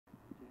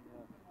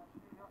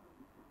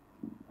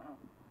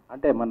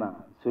అంటే మన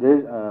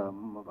Suresh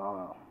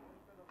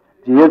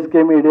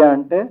GSK media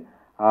అంటే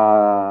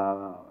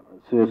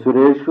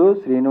సురేష్,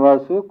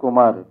 శ్రీనివాసు,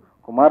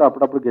 కుమార్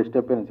అప్పుడప్పుడు గెస్ట్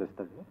అపియరెన్స్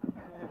ఇస్తాడు.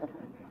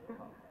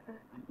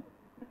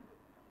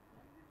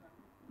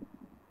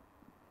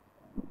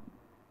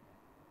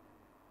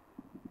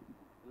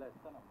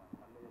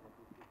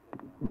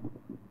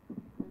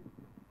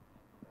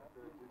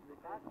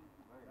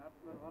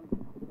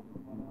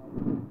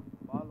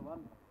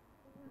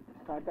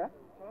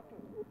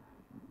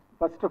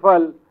 First of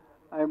all,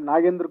 I am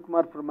Nagendra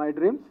Kumar from My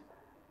Dreams,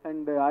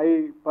 and I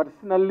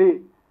personally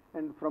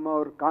and from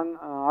our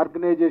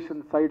organization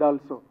side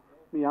also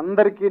మీ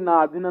అందరికీ నా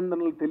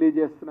అభినందనలు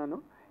తెలియజేస్తున్నాను.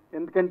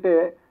 ఎందుకంటే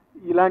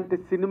ఇలాంటి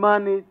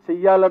సినిమాని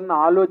చెయ్యాలన్న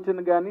ఆలోచన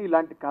కానీ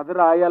ఇలాంటి కథ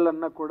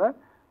రాయాలన్నా కూడా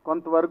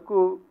కొంతవరకు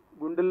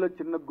గుండెల్లో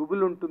చిన్న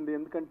గుబులు ఉంటుంది.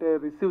 ఎందుకంటే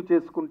రిసీవ్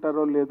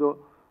చేసుకుంటారో లేదో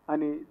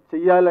అని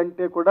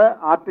చెయ్యాలంటే కూడా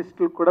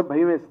ఆర్టిస్టులకు కూడా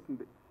భయం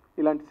వేస్తుంది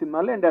ఇలాంటి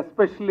సినిమాలు. And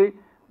especially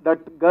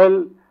that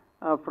girl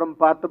from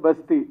పాత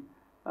బస్తీ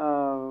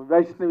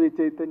వైష్ణవి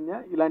చైతన్య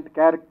ఇలాంటి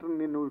క్యారెక్టర్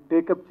నేను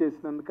టేకప్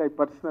చేసినందుకు I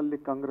personally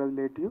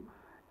congratulate you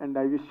and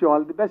I wish you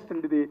all the best.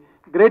 And ఇది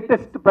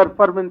గ్రేటెస్ట్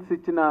పెర్ఫార్మెన్స్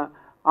ఇచ్చిన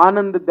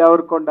Anand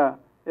Devarakonda,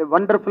 a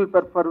wonderful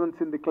performance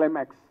in the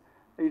climax.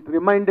 It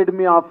reminded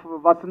me of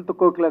Vasant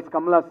Kokila's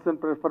Kamal Haasan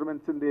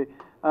performance in the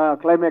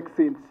climax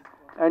scenes.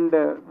 And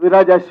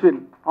VirajAshwin,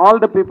 all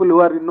the people who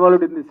are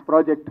involved in this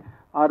project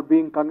are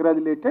being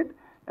congratulated.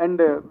 And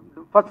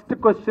first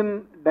question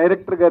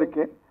director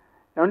garike,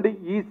 and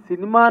ee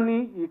సినిమాని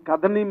ఈ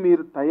కథని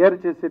మీరు తయారు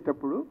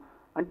చేసేటప్పుడు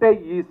అంటే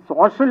ఈ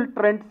social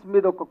trends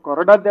మీద ఒక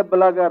కొరడా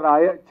దెబ్బలాగా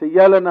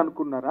చెయ్యాలని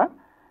అనుకున్నారా,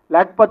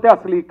 లేకపోతే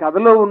అసలు ఈ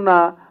కథలో ఉన్న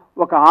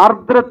ఒక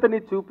ఆర్ద్రతని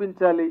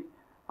చూపించాలి,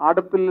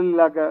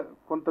 ఆడపిల్లలాగా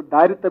కొంత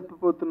దారి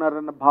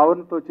తప్పిపోతున్నారన్న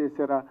భావనతో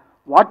చేశారా?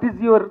 What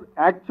is your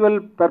actual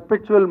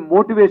perpetual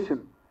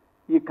motivation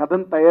ఈ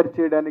కథను తయారు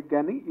చేయడానికి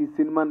కానీ ఈ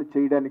సినిమాని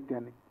చేయడానికి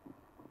కానీ?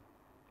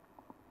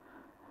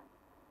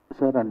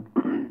 సార్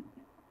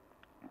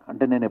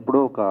అంటే నేను ఎప్పుడో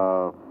ఒక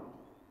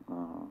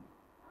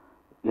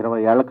 20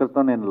 ఏళ్ల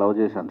క్రితం నేను లవ్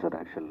చేశాను సార్.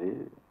 యాక్చువల్లీ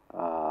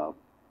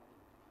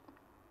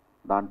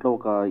దాంట్లో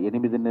ఒక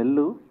 8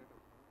 నెలలు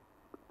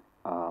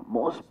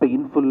మోస్ట్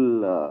పెయిన్ఫుల్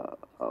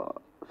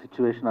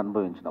సిచ్యువేషన్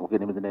అనుభవించిన. ఒక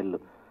 8 నెలలు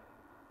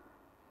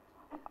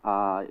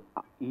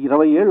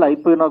 20 ఏళ్ళు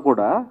అయిపోయినా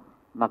కూడా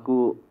నాకు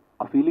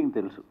ఆ ఫీలింగ్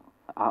తెలుసు.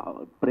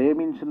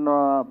 ప్రేమించిన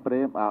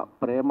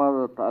ప్రేమ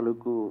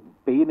తాలూకు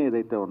పెయిన్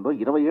ఏదైతే ఉందో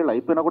 20 ఏళ్ళు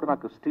అయిపోయినా కూడా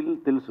నాకు స్టిల్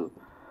తెలుసు.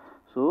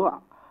 సో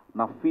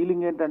నా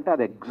ఫీలింగ్ ఏంటంటే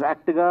అది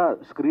ఎగ్జాక్ట్గా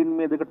స్క్రీన్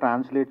మీదకి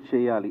ట్రాన్స్లేట్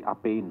చేయాలి ఆ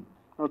పెయిన్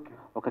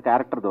ఒక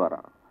క్యారెక్టర్ ద్వారా.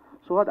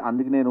 సో అది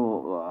అందుకు నేను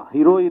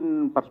హీరోయిన్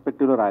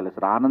పర్స్పెక్టివ్లో రాయలేదు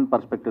సార్, ఆనంద్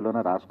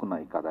పర్స్పెక్టివ్లోనే రాసుకున్నా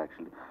ఈ కథ.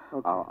 Actually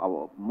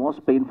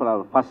most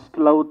painful first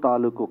love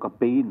తాలూకు ఒక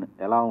పెయిన్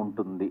ఎలా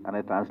ఉంటుంది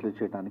అనేది ట్రాన్స్లేట్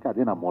చేయడానికి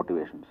అదే నా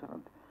మోటివేషన్ సార్.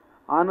 అంతే.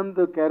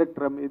 ఆనంద్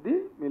క్యారెక్టర్ ఇది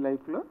మీ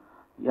లైఫ్లో?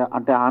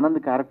 అంటే ఆనంద్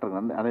క్యారెక్టర్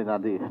అనేది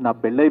అది నా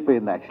పెళ్ళి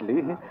అయిపోయింది యాక్చువల్లీ.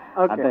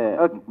 అంటే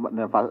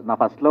నా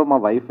ఫస్ట్ లవ్ మా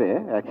వైఫే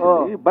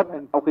యాక్చువల్లీ. బట్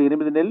ఒక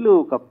 8 నెలలు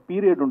ఒక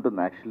పీరియడ్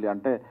ఉంటుంది యాక్చువల్లీ.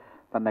 అంటే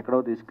తను ఎక్కడో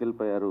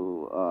తీసుకెళ్ళిపోయారు,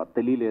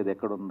 తెలియలేదు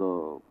ఎక్కడుందో,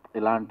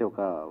 ఇలాంటి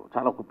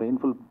చాలా ఒక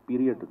పెయిన్ఫుల్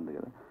పీరియడ్ ఉంది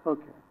కదా.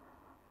 ఓకే.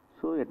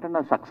 సో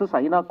ఎట్లా సక్సెస్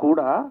అయినా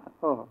కూడా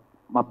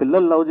మా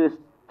పిల్లలు లవ్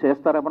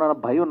చేస్తారేమో అన్న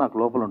భయం నాకు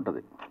లోపల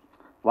ఉంటుంది.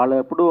 వాళ్ళు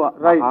ఎప్పుడు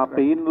ఆ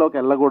పెయిన్లోకి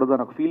వెళ్ళకూడదు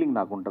అని ఒక ఫీలింగ్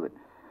నాకు ఉంటుంది.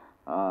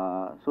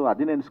 సో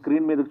అది నేను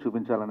స్క్రీన్ మీదకి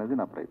చూపించాలనేది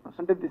నా ప్రయత్నం.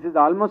 అంటే this is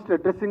almost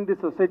addressing the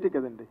society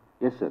కదండి.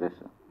 Yes sir, yes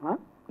sir.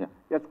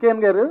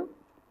 SKN గారు,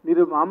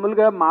 మీరు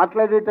మామూలుగా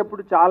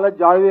మాట్లాడేటప్పుడు చాలా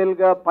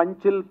జావియల్గా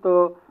పంచులతో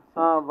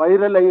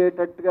వైరల్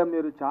అయ్యేటట్టుగా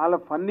మీరు చాలా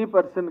ఫన్నీ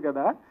పర్సన్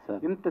కదా.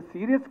 ఇంత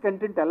సీరియస్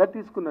కంటెంట్ ఎలా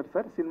తీసుకున్నారు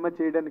సార్ సినిమా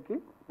చేయడానికి?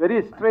 Very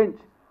strange.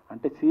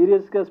 అంటే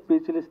సీరియస్గా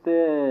స్పీచ్లు ఇస్తే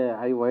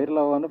అవి వైరల్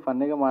అవ్వను,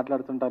 ఫన్నీగా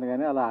మాట్లాడుతుంటాను,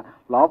 కానీ అలా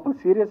లోపల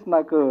సీరియస్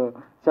నాకు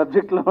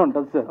సబ్జెక్ట్లో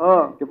ఉంటుంది సార్.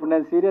 ఇప్పుడు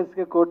నేను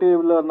సీరియస్గా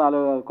కోటిలో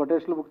 4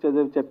 కొటేషన్ల బుక్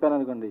చదివి చెప్పాను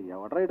అనుకోండి,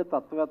 ఎవడైనా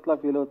తత్వవేత్తలా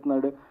ఫీల్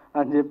అవుతున్నాడు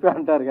అని చెప్పి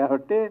అంటారు.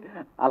 కాబట్టి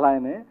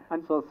అలానే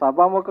సో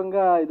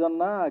సభాముఖంగా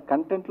ఇదన్న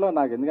కంటెంట్లో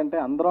నాకు, ఎందుకంటే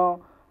అందరం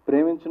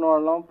ప్రేమించిన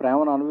వాళ్ళం,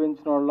 ప్రేమను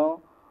అనుభవించిన వాళ్ళం,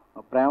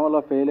 ప్రేమలో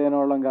ఫెయిల్ అయిన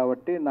వాళ్ళం,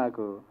 కాబట్టి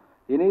నాకు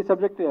ఎనీ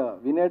సబ్జెక్ట్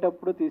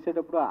వినేటప్పుడు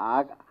తీసేటప్పుడు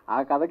ఆ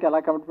కథకి ఎలా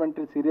కమిట్మెంట్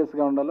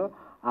సీరియస్గా ఉండాలో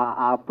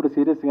అప్పుడు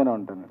సీరియస్గానే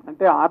ఉంటాను.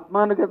 అంటే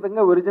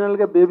ఆత్మానుగతంగా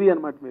ఒరిజినల్గా బేబీ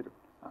అనమాట మీరు.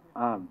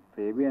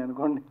 బేబీ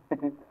అనుకోండి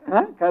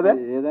కదా,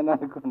 ఏదైనా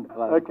అనుకోండి.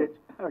 Okay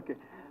okay.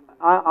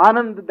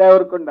 ఆనంద్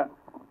దేవరకొండ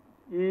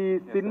ఈ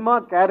సినిమా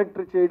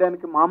క్యారెక్టర్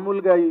చేయడానికి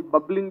మామూలుగా ఈ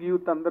బబ్లింగ్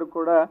యూత్ అందరూ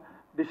కూడా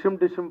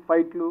డిషమ్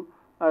ఫైట్లు,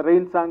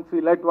 రెయిన్ సాంగ్స్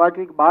ఇలాంటి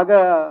వాటికి బాగా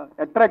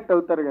అట్రాక్ట్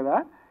అవుతారు కదా.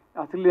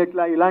 అసలు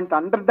ఇలాంటి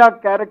అండర్ డాగ్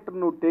క్యారెక్టర్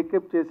నువ్వు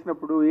టేకప్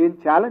చేసినప్పుడు ఏం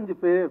ఛాలెంజ్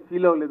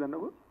ఫీల్ అవ్వలేదా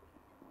నువ్వు?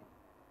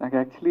 నాకు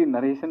యాక్చువల్లీ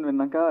నరేషన్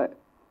విన్నాక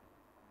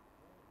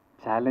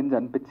ఛాలెంజ్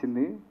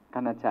అనిపించింది,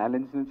 కానీ ఆ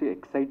ఛాలెంజ్ నుంచి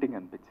ఎక్సైటింగ్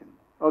అనిపించింది.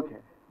 ఓకే.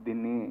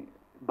 దీన్ని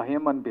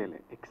భయం అనిపించలే,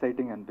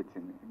 ఎక్సైటింగ్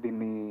అనిపించింది.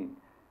 దీన్ని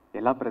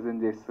ఎలా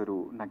ప్రజెంట్ చేస్తారు,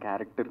 నా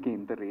క్యారెక్టర్కి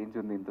ఇంత రేంజ్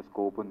ఉంది, ఇంత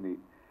స్కోప్ ఉంది.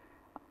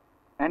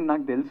 అండ్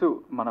నాకు తెలుసు,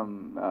 మనం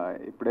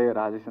ఇప్పుడే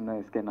రాజేష్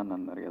అన్న ఎస్కే నన్ను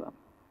అన్నారు కదా,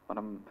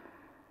 మనం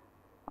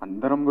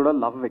అందరం కూడా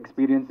లవ్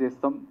ఎక్స్పీరియన్స్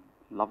చేస్తాం,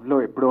 లవ్లో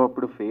ఎప్పుడో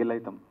అప్పుడు ఫెయిల్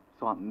అవుతాం.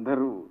 సో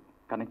అందరూ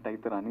కనెక్ట్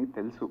అవుతారని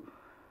తెలుసు.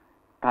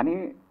 కానీ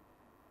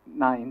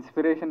నా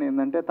ఇన్స్పిరేషన్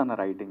ఏంటంటే తన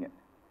రైటింగే.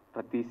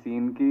 ప్రతి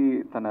సీన్కి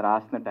తన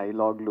రాసిన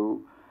డైలాగులు,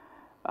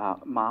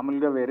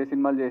 మామూలుగా వేరే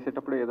సినిమాలు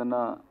చేసేటప్పుడు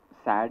ఏదన్నా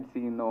సాడ్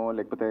సీనో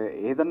లేకపోతే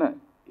ఏదన్నా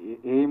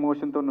ఏ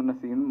ఎమోషన్తో ఉన్న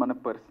సీన్ మన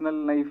పర్సనల్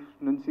లైఫ్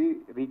నుంచి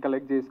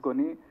రీకలెక్ట్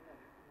చేసుకొని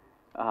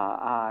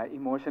ఆ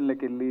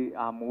ఇమోషన్లోకి వెళ్ళి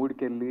ఆ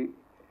మూడ్కి వెళ్ళి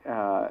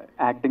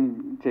యాక్టింగ్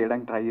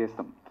చేయడానికి ట్రై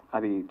చేస్తాం,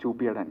 అది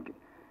చూపించడానికి.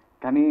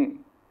 కానీ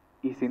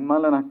ఈ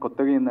సినిమాలో నాకు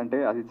కొత్తగా ఏంటంటే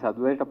అది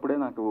చదివేటప్పుడే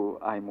నాకు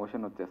ఆ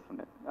ఎమోషన్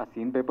వచ్చేస్తుండే. ఆ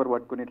సీన్ పేపర్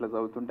పట్టుకుని ఇట్లా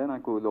చదువుతుంటే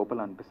నాకు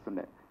లోపల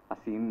అనిపిస్తుండే ఆ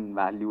సీన్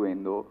వాల్యూ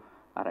ఏందో,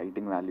 ఆ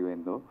రైటింగ్ వాల్యూ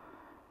ఏందో.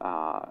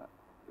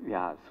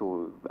 యా, సో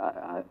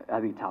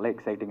అది చాలా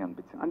ఎక్సైటింగ్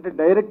అనిపించింది. అంటే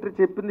డైరెక్టర్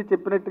చెప్పింది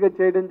చెప్పినట్టుగా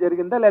చేయడం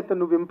జరిగిందా, లేకపోతే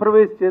నువ్వు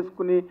ఇంప్రవైజ్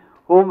చేసుకుని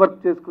హోంవర్క్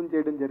చేసుకుని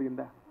చేయడం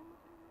జరిగిందా?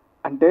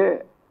 అంటే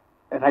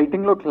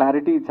రైటింగ్లో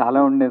క్లారిటీ చాలా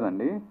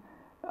ఉండేదండి.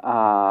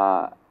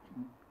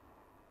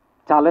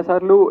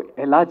 చాలాసార్లు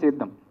ఎలా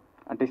చేద్దాం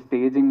అంటే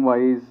staging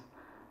wise,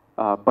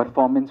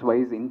 performance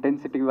wise,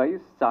 intensity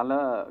wise చాలా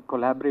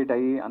కొలాబరేట్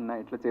అయ్యి అన్న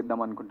ఎట్లా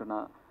చేద్దాం అనుకుంటున్నా,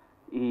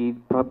 ఈ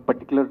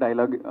పర్టిక్యులర్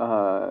డైలాగ్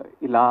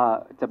ఇలా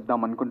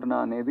చెప్దాం అనుకుంటున్నా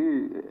అనేది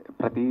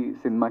ప్రతి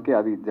సినిమాకి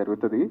అది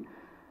జరుగుతుంది.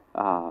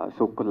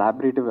 సో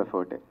కొలాబరేటివ్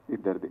ఎఫర్ట్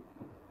ఇద్దరిది.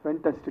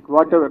 Fantastic,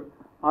 what ever,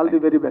 all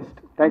the very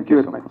best. Thank you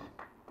very much.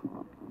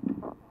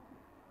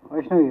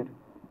 Vaishnavi గారు,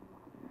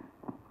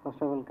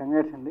 ఫస్ట్ ఆఫ్ ఆల్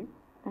కంగ్రాట్స్ అండి.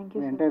 Thank you.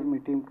 Entire me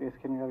team,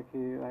 ఎస్కెన్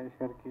గారికి, రాజేష్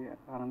గారికి,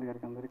 ఆనంద్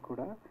గారికి, అందరికి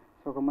కూడా.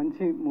 సో ఒక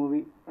మంచి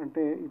మూవీ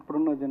అంటే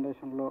ఇప్పుడున్న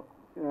జనరేషన్లో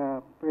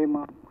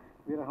ప్రేమ,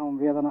 విరహం,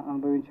 వేదన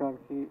అనుభవించే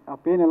వారికి ఆ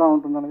పెయిన్ ఎలా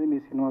ఉంటుందనేది మీ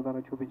సినిమా ద్వారా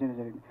చూపించడం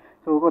జరిగింది.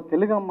 సో ఒక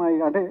తెలుగు అమ్మాయి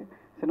అంటే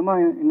సినిమా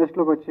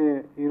ఇండస్ట్రీలోకి వచ్చే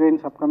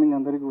హీరోయిన్స్ అప్కమింగ్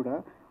అందరికీ కూడా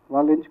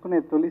వాళ్ళు ఎంచుకునే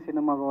తొలి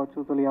సినిమా కావచ్చు,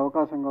 తొలి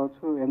అవకాశం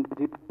కావచ్చు, ఎంతో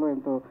జీవితంలో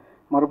ఎంతో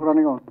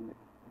మరుపురానిగా ఉంటుంది.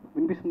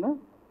 వినిపిస్తుందా?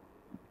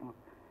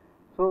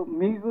 సో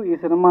మీకు ఈ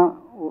సినిమా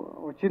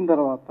వచ్చిన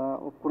తర్వాత,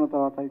 ఒప్పుకున్న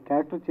తర్వాత, ఈ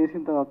క్యారెక్టర్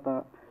చేసిన తర్వాత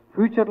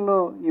ఫ్యూచర్లో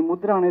ఈ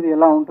ముద్ర అనేది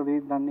ఎలా ఉంటుంది,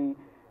 దాన్ని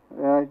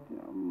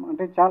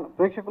అంటే చాలా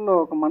ప్రేక్షకుల్లో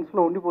ఒక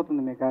మనసులో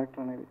ఉండిపోతుంది మీ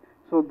క్యారెక్టర్ అనేది.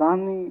 సో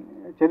దాన్ని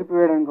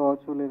చెరిపివేయడం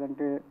కావచ్చు,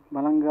 లేదంటే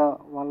బలంగా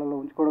వాళ్ళలో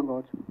ఉంచుకోవడం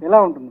కావచ్చు, ఎలా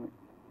ఉంటుంది?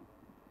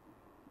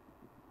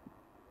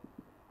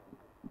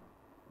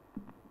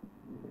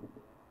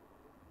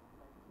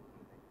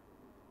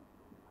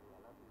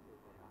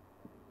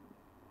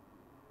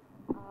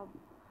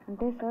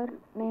 అంటే సార్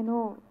నేను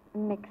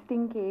నెక్స్ట్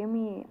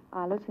ఇంకేమీ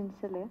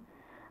ఆలోచించలే.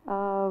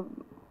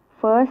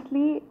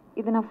 ఫస్ట్లీ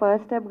ఇది నా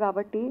ఫస్ట్ స్టెప్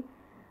కాబట్టి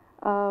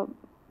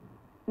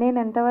నేను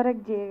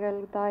ఎంతవరకు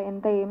చేయగలుగుతా,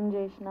 ఎంత ఏం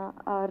చేసినా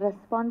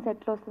రెస్పాన్స్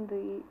ఎట్లా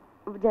వస్తుంది,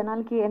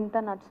 జనాలకి ఎంత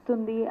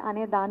నచ్చుతుంది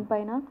అనే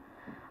దానిపైన,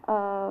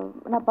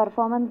 నా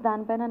పర్ఫార్మెన్స్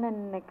దానిపైన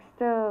నేను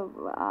నెక్స్ట్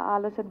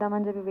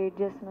ఆలోచిద్దామని చెప్పి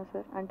వెయిట్ చేస్తున్నా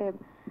సార్. అంటే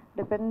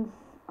డిపెండ్స్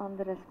ఆన్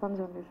ద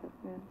రెస్పాన్స్ ఉంది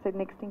సార్.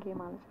 నెక్స్ట్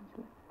ఇంకేం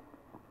ఆలోచించలేదు.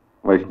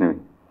 వైష్ణవి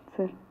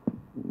సార్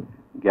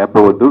గ్యాప్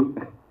అవ్వద్దు,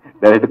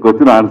 డైరెక్ట్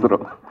క్వశ్చన్ ఆన్సర్.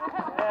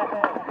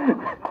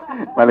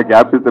 మళ్ళీ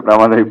గ్యాప్ ఇస్తే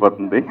ప్రమాదం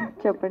అయిపోతుంది.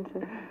 చెప్పండి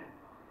సార్.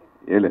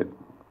 ఏ లేదు,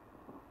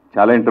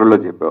 చాలా ఇంటర్వ్యూలో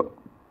చెప్పావు,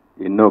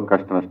 ఎన్నో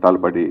కష్ట నష్టాలు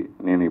పడి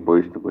నేను ఈ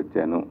పొజిషన్కి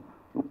వచ్చాను,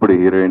 ఇప్పుడు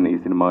హీరోయిన్, ఈ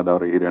సినిమా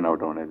ద్వారా హీరోయిన్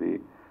అవడం అనేది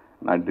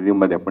నా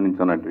డ్రీమ్. అది ఎప్పటి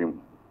నుంచో నా డ్రీమ్.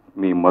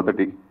 మీ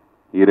మొదటి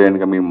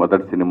హీరోయిన్గా మీ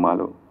మొదటి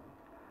సినిమాలో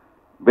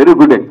వెరీ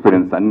గుడ్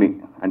ఎక్స్పీరియన్స్ అన్నీ.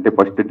 అంటే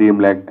ఫస్ట్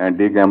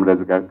డీ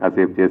గ్యామరేజ్గా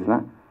కాసేపు చేసిన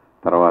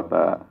తర్వాత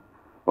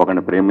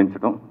ఒకరిని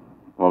ప్రేమించడం,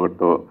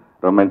 ఒకరితో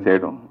రొమాన్స్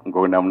చేయడం,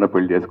 ఇంకొకరిని అమ్మ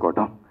పెళ్లి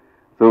చేసుకోవటం.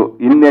 సో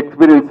ఇన్ని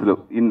ఎక్స్పీరియన్స్లు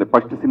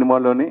ఫస్ట్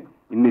సినిమాలోనే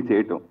ఇన్ని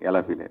చేయటం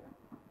ఎలా ఫీల్ అయ్యారు?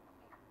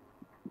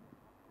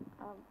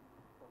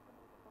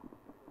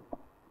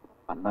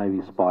 అన్న ఇవి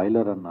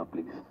స్పాయిలర్ అన్న,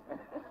 ప్లీజ్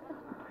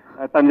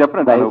తను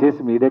చెప్పండి.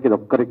 దయచేసి మీడియాకి ఇది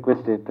ఒక్క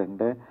రిక్వెస్ట్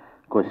ఏంటంటే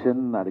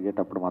క్వశ్చన్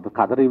అడిగేటప్పుడు మాత్రం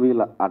కథ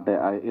రివీల్ అంటే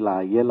ఇలా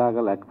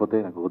అయ్యేలాగా, లేకపోతే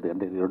నాకు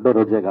అంటే రెండో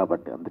రోజే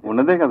కాబట్టి అందుకే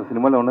ఉన్నదే కదా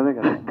సినిమాలో, ఉన్నదే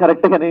కదా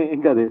కరెక్ట్. కానీ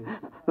ఇంకా అది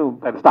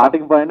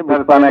స్టార్టింగ్ పాయింట్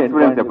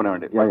ఎక్స్పీరియన్స్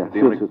చెప్పనండి.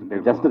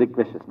 జస్ట్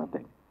రిక్వెస్ట్ చేసిన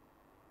థ్యాంక్.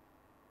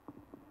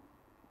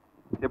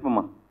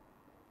 చెప్పమ్మా.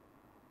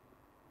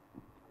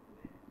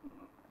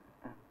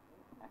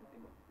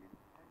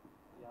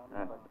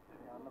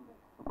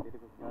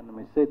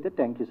 మిస్ అయితే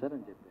థ్యాంక్ యూ సార్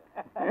అని చెప్పి.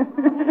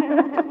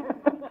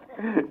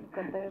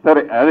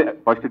 సరే, అదే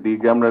ఫస్ట్ డీ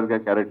గ్యామరర్గా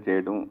క్యారెక్టర్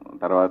చేయడం,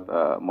 తర్వాత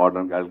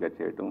మోడర్న్ గర్ల్గా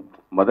చేయడం,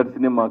 మొదటి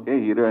సినిమాకే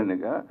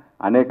హీరోయిన్గా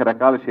అనేక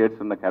రకాల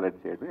షేడ్స్ ఉన్న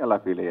క్యారెక్టర్ చేయడం ఎలా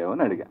ఫీల్ అయ్యావు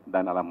అని అడిగా.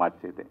 దాన్ని అలా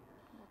మార్చేదే.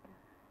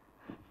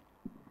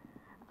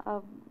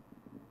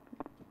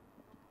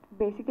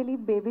 బేసికలీ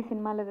బేబీ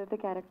సినిమాలో ఏదైతే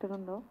క్యారెక్టర్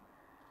ఉందో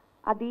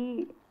అది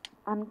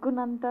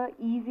అనుకున్నంత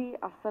ఈజీ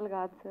అస్సలు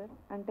కాదు సార్.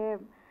 అంటే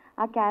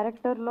ఆ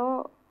క్యారెక్టర్లో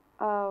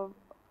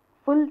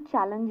ఫుల్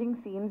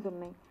ఛాలెంజింగ్ సీన్స్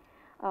ఉన్నాయి.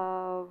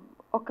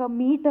 ఒక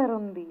మీటర్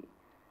ఉంది,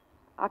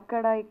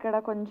 అక్కడ ఇక్కడ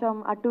కొంచెం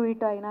అటు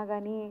ఇటు అయినా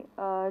కానీ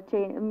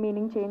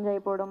మీనింగ్ చేంజ్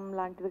అయిపోవడం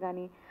లాంటిది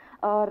కానీ,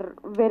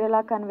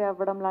 వేరేలా కన్వే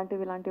అవ్వడం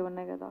లాంటివి ఇలాంటివి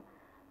ఉన్నాయి కదా.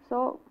 సో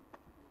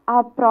ఆ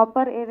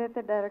ప్రాపర్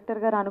ఏదైతే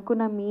డైరెక్టర్ గారు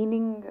అనుకున్న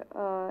మీనింగ్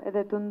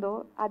ఏదైతే ఉందో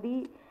అది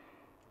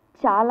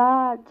చాలా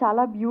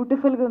చాలా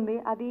బ్యూటిఫుల్గా ఉంది.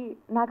 అది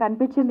నాకు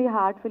అనిపించింది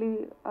హార్ట్ఫుల్లీ.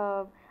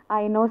 ఆ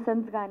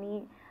ఇన్నోసెన్స్ కానీ,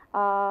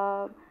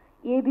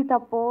 ఏది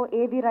తప్పో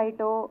ఏది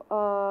రైటో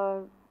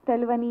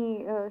తెలియని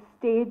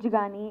స్టేజ్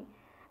కానీ,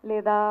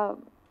 లేదా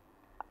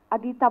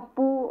అది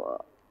తప్పు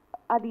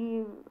అది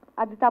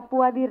అది తప్పు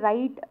అది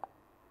రైట్,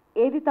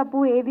 ఏది తప్పు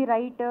ఏది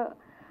రైట్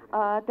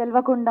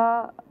తెలియకుండా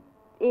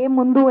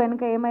ముందు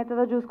వెనుక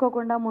ఏమవుతుందో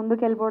చూసుకోకుండా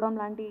ముందుకు వెళ్ళిపోవడం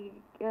లాంటి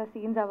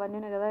సీన్స్ అవన్నీ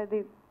ఉన్నాయి కదా. ఇది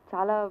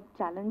చాలా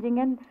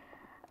ఛాలెంజింగ్ అండ్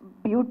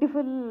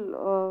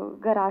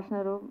బ్యూటిఫుల్గా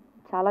రాసినారు.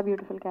 చాలా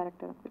బ్యూటిఫుల్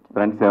క్యారెక్టర్.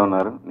 ఫ్రెండ్స్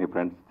ఏమన్నారు నీ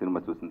ఫ్రెండ్స్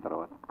సినిమా చూసిన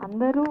తర్వాత?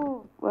 అందరూ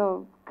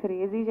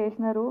క్రేజీ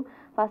చేసినారు.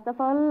 ఫస్ట్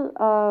ఆఫ్ ఆల్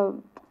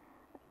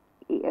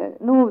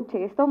నువ్వు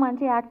చేస్తావు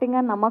మంచి యాక్టింగ్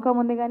అని నమ్మకం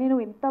ఉంది, కానీ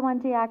నువ్వు ఇంత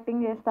మంచి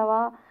యాక్టింగ్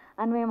చేస్తావా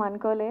అని మేము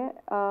అనుకోలే.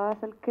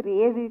 అసలు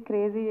క్రేజీ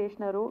క్రేజీ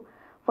చేసినారు.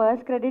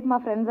 ఫస్ట్ క్రెడిట్ మా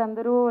ఫ్రెండ్స్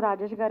అందరూ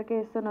రాజేష్ గారికి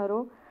ఇస్తున్నారు.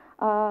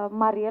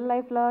 మా రియల్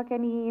లైఫ్లో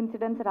కానీ ఈ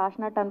ఇన్సిడెంట్స్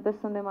రాసినట్టు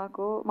అనిపిస్తుంది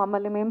మాకు,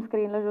 మమ్మల్ని మేము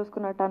స్క్రీన్లో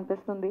చూసుకున్నట్టు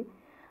అనిపిస్తుంది.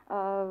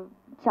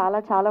 చాలా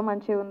చాలా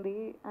మంచిగా ఉంది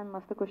అండ్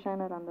మస్తు ఖుషి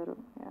అయినారు అందరూ.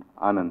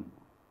 Anand,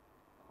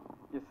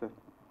 yes sir.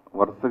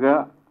 వరుసగా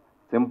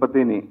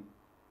సింపతిని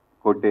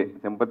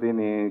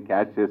సింపతిని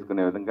క్యాచ్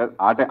చేసుకునే విధంగా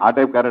ఆ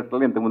టైప్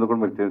క్యారెక్టర్లు ఇంతకుముందు కూడా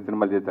మీరు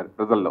సినిమాలు చేశారు.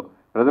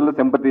 ప్రజల్లో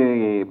సింపతి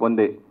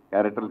పొందే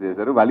క్యారెక్టర్లు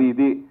చేశారు. మళ్ళీ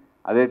ఇది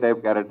అదే టైప్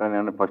క్యారెక్టర్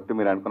అని ఫస్ట్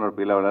మీరు అనుకున్నారు,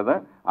 ఫీల్ అవ్వలేదా?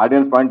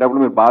 ఆడియన్స్ పాయింట్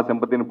అప్పుడు మీరు బాగా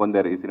సింపతిని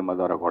పొందారు ఈ సినిమా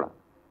ద్వారా కూడా.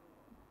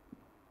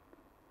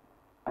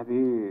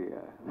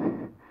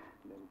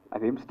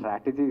 అదేం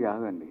స్ట్రాటజీ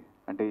కాదండి.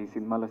 అంటే ఈ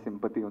సినిమాలో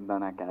సింపతి ఉందా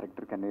నా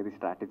క్యారెక్టర్కి అనేది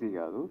స్ట్రాటజీ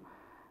కాదు.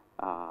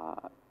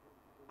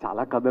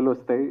 చాలా కథలు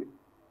వస్తాయి,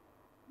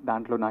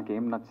 దాంట్లో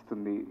నాకేం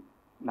నచ్చుతుంది,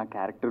 నా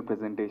క్యారెక్టర్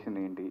ప్రెజెంటేషన్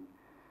ఏంటి,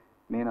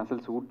 నేను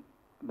అసలు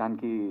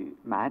దానికి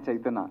మ్యాచ్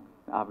అవుతున్నా,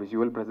 ఆ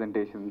విజువల్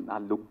ప్రెజెంటేషన్, ఆ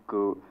లుక్,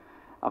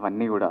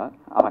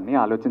 అవన్నీ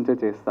ఆలోచించే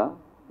చేస్తా.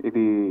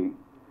 ఇది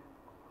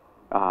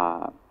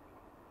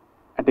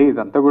అంటే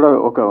ఇదంతా కూడా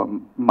ఒక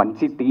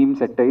మంచి టీమ్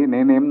సెట్ అయ్యి,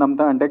 నేనేం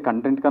నమ్ముతా అంటే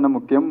కంటెంట్ కన్నా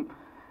ముఖ్యం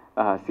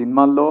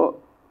సినిమాల్లో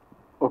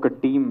ఒక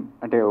టీం,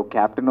 అంటే ఒక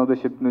క్యాప్టెన్ ఆఫ్ ద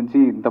షిప్ నుంచి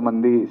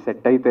ఇంతమంది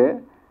సెట్ అయితే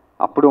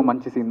అప్పుడు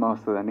మంచి సినిమా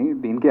వస్తుందని.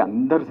 దీనికి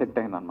అందరు సెట్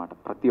అయింది అనమాట.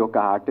 ప్రతి ఒక్క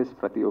ఆర్టిస్ట్,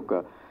 ప్రతి ఒక్క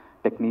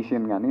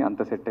టెక్నీషియన్ కానీ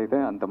అంత సెట్ అయితే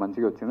అంత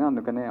మంచిగా వచ్చింది.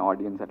 అందుకనే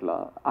ఆడియన్స్ అట్లా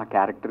ఆ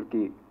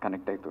క్యారెక్టర్కి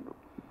కనెక్ట్ అవుతుండ్రు.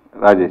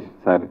 రాజేష్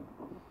సార్,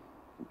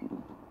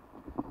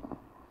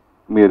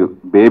 మీరు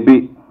బేబీ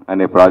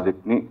అనే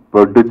ప్రాజెక్ట్ని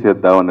ప్రొడ్యూస్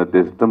చేద్దామనే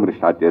ఉద్దేశంతో మీరు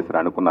స్టార్ట్ చేశారు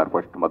అనుకున్నారు.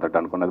 మొదట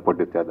అనుకున్నది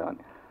ప్రొడ్యూస్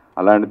చేద్దామని.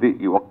 అలాంటిది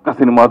ఈ ఒక్క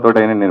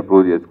సినిమాతోటైనా నేను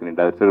ప్రూవ్ చేసుకుని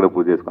డైరెక్టర్ కూడా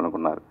ప్రూవ్ చేసుకుని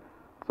అనుకున్నారు.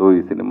 సో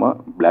ఈ సినిమా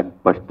బ్లాక్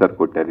బస్టర్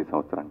కొట్టారు ఈ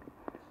సంవత్సరానికి.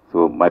 సో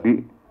మరి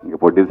ఇంక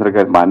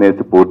ప్రొడ్యూసర్గా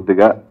మానేసి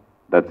పూర్తిగా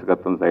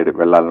దర్శకత్వం సైడ్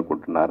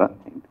వెళ్ళాలనుకుంటున్నారా?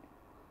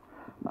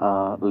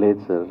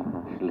 లేదు సార్,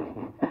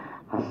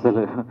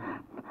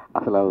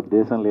 అసలు ఆ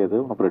ఉద్దేశం లేదు.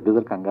 మా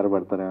ప్రొడ్యూసర్ కంగారు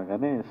పడతారేమో,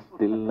 కానీ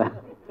స్టిల్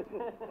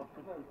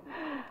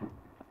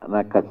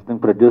నాకు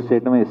ఖచ్చితంగా ప్రొడ్యూస్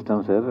చేయడమే ఇష్టం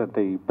సార్. అంటే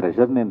ఈ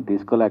ప్రెషర్ నేను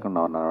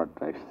తీసుకోలేకుండా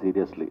ఉన్నాను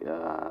సీరియస్లీ.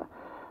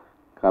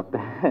 కాకపోతే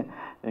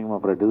ఇంక మా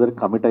ప్రొడ్యూసర్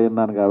కమిట్ అయి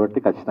ఉన్నాను కాబట్టి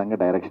ఖచ్చితంగా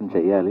డైరెక్షన్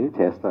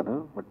చేస్తాను.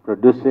 బట్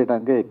ప్రొడ్యూస్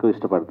చేయడానికే ఎక్కువ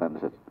ఇష్టపడతాను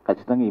సార్.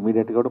 ఖచ్చితంగా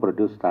ఇమీడియట్గా కూడా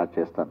ప్రొడ్యూస్ స్టార్ట్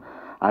చేస్తాను.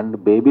 అండ్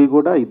బేబీ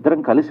కూడా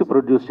ఇద్దరం కలిసి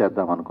ప్రొడ్యూస్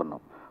చేద్దాం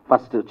అనుకున్నాం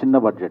ఫస్ట్ చిన్న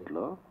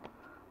బడ్జెట్లో.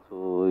 సో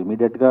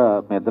ఇమీడియట్గా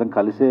మేము ఇద్దరం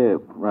కలిసే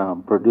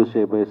ప్రొడ్యూస్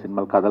చేయబోయే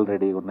సినిమాలు కథలు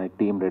రెడీగా ఉన్నాయి,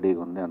 టీం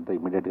రెడీగా ఉంది, అంతా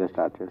ఇమీడియట్గా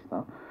స్టార్ట్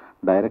చేస్తాం.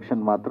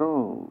 డైరెక్షన్ మాత్రం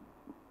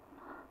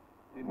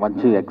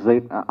మంచి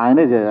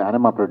ఆయన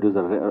మా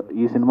ప్రొడ్యూసర్.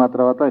 ఈ సినిమా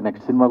తర్వాత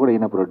నెక్స్ట్ సినిమా కూడా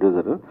ఈయన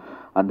ప్రొడ్యూసర్.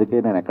 అందుకే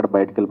నేను ఎక్కడ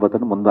బయటకు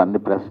వెళ్ళిపోతాను ముందు అన్ని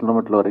ప్రెస్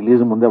మీట్లో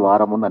రిలీజ్ ముందే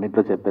వారం ముందు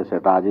అన్నింటిలో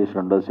చెప్పేసాడు, రాజేష్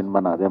 2వ సినిమా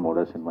నాదే,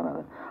 3వ సినిమా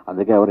నాదే.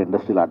 అందుకే ఎవరు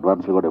ఇండస్ట్రీలో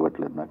అడ్వాన్స్లు కూడా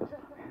ఇవ్వట్లేదు నాకు.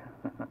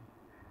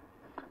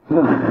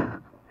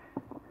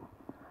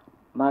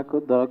 నాకు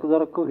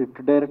దొరకు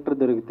హిట్ డైరెక్టర్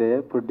దొరికితే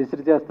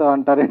ప్రొడ్యూసర్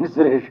చేస్తామంటారండి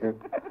సురేష్.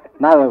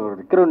 నా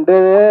దగ్గర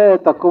ఉండేదే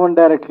తక్కువ మంది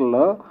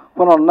డైరెక్టర్లో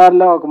కొన్ని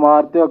ఉన్నారులే, ఒక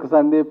మారుతి, ఒక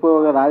సందీప్,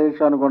 ఒక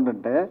రాజేష్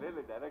అనుకుంటుంటే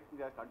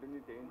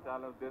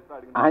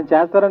ఆయన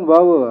చేస్తారండి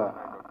బాబు.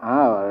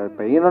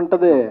 పెయిన్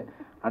ఉంటుంది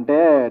అంటే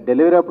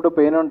డెలివరీ అప్పుడు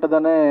పెయిన్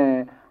ఉంటుందని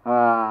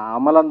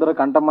అమ్మలందరూ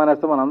కంఠం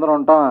మానేస్తే మనందరం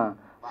ఉంటాం.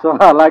 సో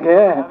అలాగే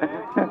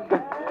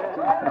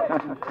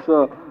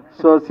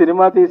సో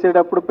సినిమా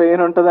తీసేటప్పుడు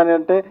పెయిన్ ఉంటుందని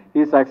అంటే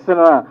ఈ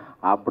సక్సెస్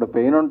అప్పుడు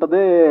పెయిన్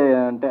ఉంటుంది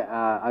అంటే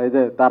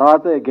అదే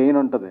తర్వాత గెయిన్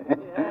ఉంటుంది.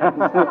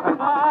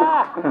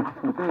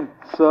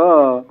 సో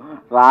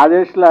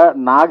రాజేష్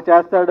నాకు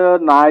చేస్తాడు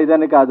నా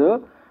ఇదని కాదు,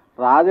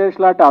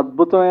 రాజేష్ లాంటి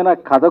అద్భుతమైన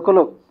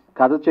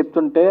కథ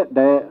చెప్తుంటే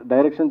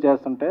డైరెక్షన్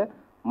చేస్తుంటే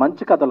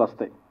మంచి కథలు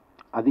వస్తాయి.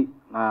 అది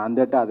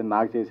అందుకే అది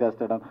నాకు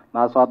చేసేస్తాడు,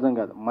 నా స్వార్థం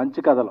కాదు. మంచి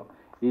కథలు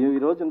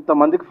ఈరోజు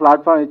ఇంతమందికి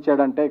ప్లాట్ఫామ్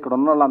ఇచ్చాడంటే ఇక్కడ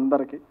ఉన్న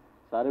వాళ్ళందరికీ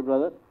సారీ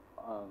బ్రదర్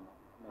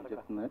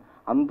చెప్తుంది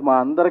మా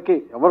అందరికీ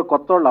ఎవరు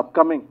కొత్త వాళ్ళు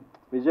అప్కమింగ్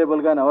విజయ్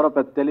బుల్గాన్ ఎవరో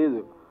పెద్ద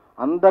తెలియదు,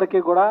 అందరికీ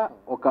కూడా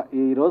ఒక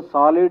ఈరోజు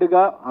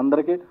సాలిడ్గా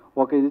అందరికీ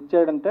ఒక ఇది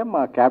ఇచ్చాడంటే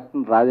మా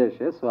కెప్టెన్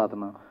రాజేష్. సో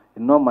అతను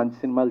ఎన్నో మంచి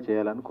సినిమాలు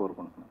చేయాలని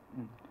కోరుకుంటున్నాను.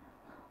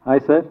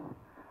 హాయ్ సార్,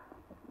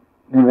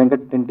 నేను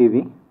వెంకట్ 10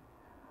 టీవీ.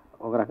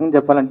 ఒక రకంగా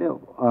చెప్పాలంటే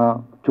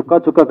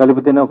చుక్క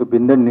కలిపితేనే ఒక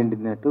బిందె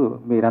నిండినట్టు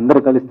మీరందరూ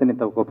కలిస్తేనే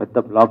ఒక పెద్ద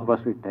బ్లాక్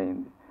బస్టర్ హిట్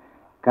అయింది.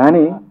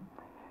 కానీ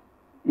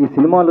ఈ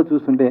సినిమాలో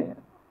చూస్తుంటే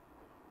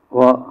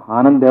ఓ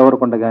ఆనంద్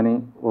దేవరకొండ కానీ,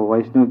 ఓ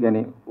వైష్ణవి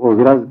కానీ, ఓ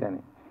విరాజ్ కానీ,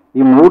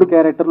 ఈ 3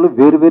 క్యారెక్టర్లు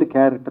వేరు వేరు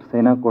క్యారెక్టర్స్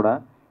అయినా కూడా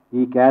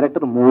ఈ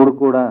క్యారెక్టర్ 3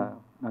 కూడా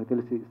నాకు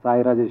తెలిసి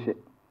సాయి రాజేషే.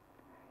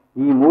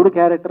 ఈ 3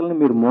 క్యారెక్టర్లను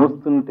మీరు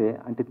మోస్తుంటే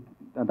అంటే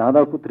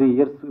దాదాపు 3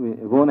 years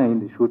ఎబోన్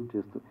అయింది షూట్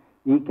చేస్తూ.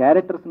 ఈ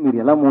క్యారెక్టర్స్ మీరు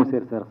ఎలా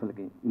మోసారు సార్?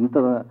 అసలుకి ఇంత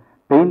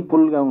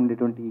పెయిన్ఫుల్గా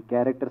ఉండేటువంటి ఈ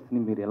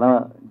క్యారెక్టర్స్ని మీరు ఎలా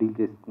డీల్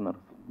చేస్తున్నారు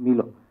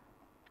మీలో?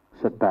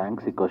 సార్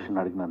థ్యాంక్స్ ఈ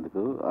క్వశ్చన్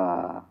అడిగినందుకు.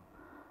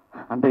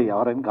 అంటే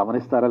ఎవరైనా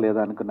గమనిస్తారా లేదా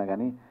అనుకున్నా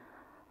కానీ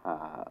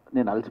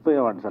నేను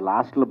అలసిపోయేవాడిని సార్.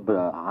 లాస్ట్లో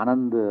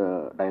ఆనంద్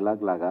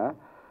డైలాగ్ లాగా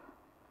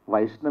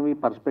వైష్ణవి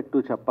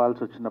పర్స్పెక్టివ్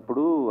చెప్పాల్సి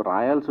వచ్చినప్పుడు,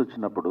 రాయాల్సి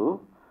వచ్చినప్పుడు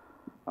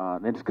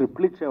నేను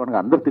స్క్రిప్ట్లు ఇచ్చేవాడిని.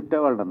 అందరూ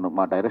తిట్టేవాళ్ళు నన్ను,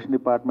 మా డైరెక్షన్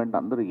డిపార్ట్మెంట్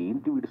అందరూ,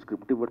 ఏంటి వీడు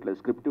స్క్రిప్ట్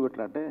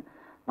ఇవ్వట్లేదు అంటే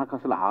నాకు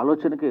అసలు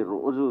ఆలోచనకి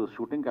రోజు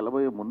షూటింగ్కి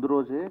వెళ్ళబోయే ముందు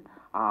రోజే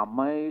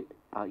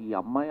ఈ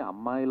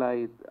అమ్మాయిలా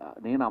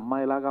నేను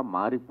అమ్మాయిలాగా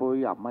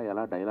మారిపోయి అమ్మాయి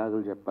ఎలా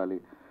డైలాగులు చెప్పాలి.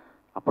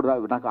 అప్పుడు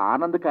నాకు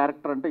ఆనంద్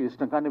క్యారెక్టర్ అంటే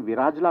ఇష్టం, కానీ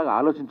విరాజ్ లాగా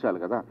ఆలోచించాలి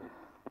కదా,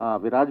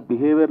 విరాజ్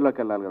బిహేవియర్లోకి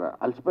వెళ్ళాలి కదా.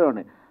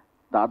 అలసిపోయాడిని.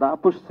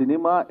 దాదాపు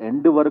సినిమా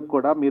ఎండ్ వరకు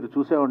కూడా మీరు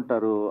చూసే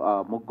ఉంటారు, ఆ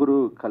ముగ్గురు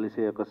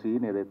కలిసే ఒక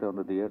సీన్ ఏదైతే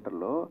ఉందో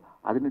థియేటర్లో,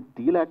 అది నేను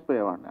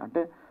తీయలేకపోయేవాడిని.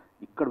 అంటే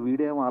ఇక్కడ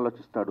వీడేం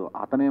ఆలోచిస్తాడు,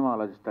 అతనేం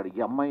ఆలోచిస్తాడు, ఈ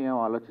అమ్మాయి ఏం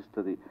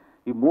ఆలోచిస్తుంది,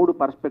 ఈ 3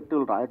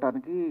 పర్స్పెక్టివ్లు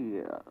రాయటానికి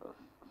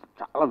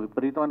చాలా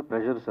విపరీతమైన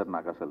ప్రెషర్ సార్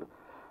నాకు అసలు.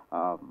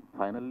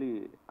 ఫైనల్లీ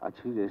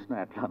అచీవ్ చేసిన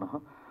ఎట్లానో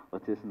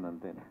వచ్చేసింది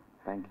అంతే.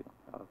 Thank you.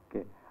 ఓకే,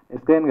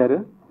 ఎస్కేఎన్ గారు,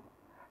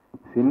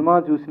 సినిమా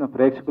చూసిన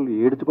ప్రేక్షకులు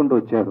ఏడ్చుకుంటూ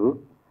వచ్చారు,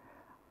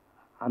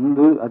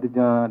 అది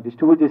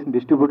డిస్ట్రిబ్యూట్ చేసిన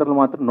డిస్ట్రిబ్యూటర్లు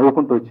మాత్రం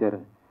నవ్వుకుంటూ వచ్చారు.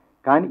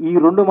 కానీ ఈ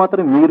 2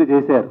 మాత్రం మీరు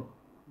చేశారు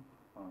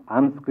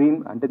ఆన్ స్క్రీన్,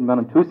 అంటే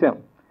మనం చూసాం.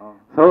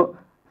 సో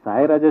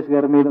సాయి రాజేష్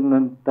గారి మీద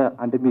ఉన్నంత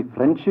అంటే మీ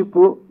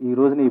ఫ్రెండ్షిప్, ఈ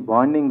రోజున ఈ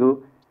బాండింగ్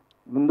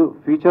ముందు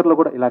ఫ్యూచర్లో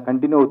కూడా ఇలా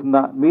కంటిన్యూ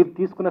అవుతుందా? మీరు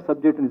తీసుకున్న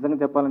సబ్జెక్ట్ నిజంగా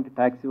చెప్పాలంటే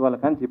ట్యాక్సీ వాళ్ళ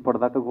కానీ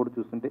ఇప్పటిదాకా కూడా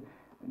చూస్తుంటే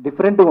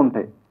డిఫరెంట్గా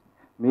ఉంటాయి.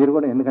 మీరు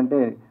కూడా ఎందుకంటే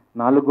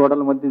 4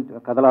 గోడల మధ్య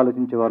కథలు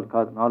ఆలోచించేవాళ్ళు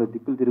కాదు, 4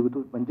 దిక్కులు తిరుగుతూ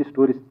మంచి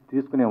స్టోరీస్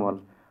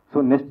తీసుకునేవాళ్ళు.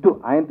 సో నెక్స్ట్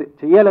ఆయన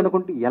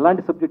చేయాలనుకుంటే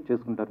ఎలాంటి సబ్జెక్ట్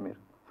చేసుకుంటారు మీరు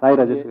సాయి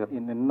రాజేష్ గారు?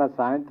 నిన్న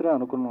సాయంత్రం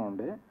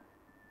అనుకున్నామండి,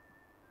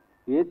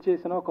 ఏది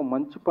చేసినా ఒక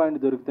మంచి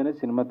పాయింట్ దొరికితేనే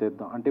సినిమా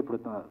తీద్దాం. అంటే ఇప్పుడు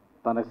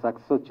తనకి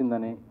సక్సెస్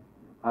వచ్చిందని,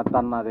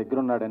 తను నా దగ్గర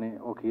ఉన్నాడని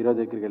ఒక హీరో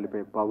దగ్గరికి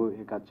వెళ్ళిపోయి బాబు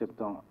ఈ కథ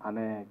చెప్తాం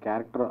అనే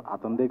క్యారెక్టర్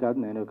అతనిదే కాదు,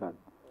 నేనే కాదు.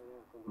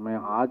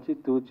 మేము ఆచి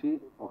తూచి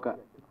ఒక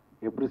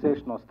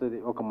ఎప్రిసియేషన్ వస్తుంది,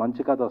 ఒక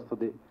మంచి కథ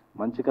వస్తుంది,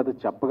 మంచి కథ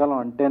చెప్పగలం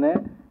అంటేనే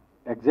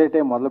ఎగ్జైట్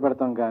అయ్యి మొదలు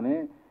పెడతాం. కానీ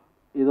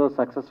ఏదో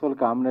సక్సెస్ఫుల్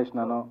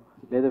కాంబినేషన్ అనో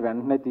లేదా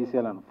వెంటనే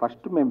తీసేయాలను.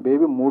 ఫస్ట్ మేము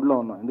బేబీ మూడ్లో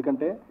ఉన్నాం.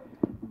 ఎందుకంటే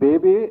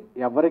బేబీ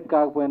ఎవరికి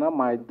కాకపోయినా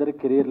మా ఇద్దరి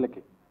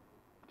కెరీర్లకి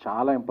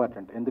చాలా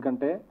ఇంపార్టెంట్.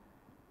 ఎందుకంటే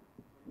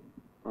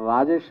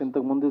రాజేష్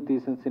ఇంతకుముందు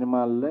తీసిన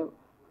సినిమాల్లో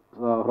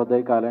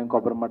హృదయకాలయం,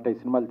 కొబ్బరిమట్ట ఈ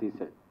సినిమాలు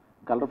తీశాడు.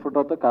 కలర్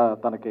ఫోటోతో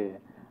తనకి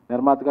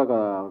నిర్మాతగా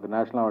ఒక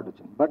నేషనల్ అవార్డు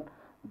వచ్చింది. బట్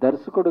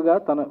దర్శకుడుగా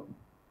తను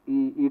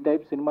ఈ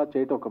టైప్ సినిమా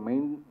చేయటం, ఒక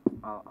మెయిన్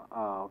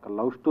ఒక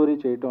లవ్ స్టోరీ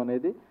చేయటం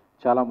అనేది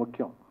చాలా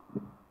ముఖ్యం.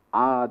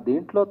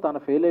 దీంట్లో తను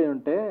ఫెయిల్ అయి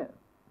ఉంటే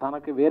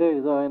తనకి వేరే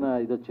విధమైన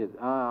ఇది వచ్చేది,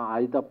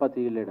 అది తప్ప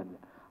తీయలేడని.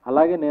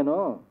 అలాగే నేను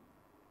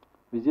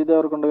విజయ్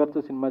దేవరకొండ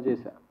గారితో సినిమా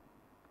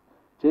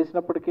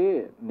చేసినప్పటికీ,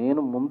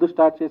 నేను ముందు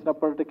స్టార్ట్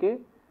చేసినప్పటికీ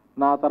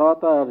నా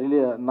తర్వాత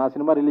నా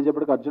సినిమా రిలీజ్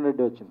అయ్యేప్పటికి అర్జున్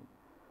రెడ్డి వచ్చింది.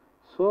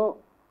 సో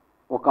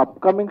ఒక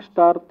అప్కమింగ్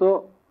స్టార్తో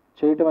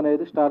చేయటం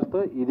అనేది, స్టార్తో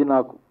ఇది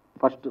నాకు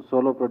ఫస్ట్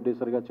సోలో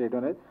ప్రొడ్యూసర్గా చేయడం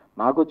అనేది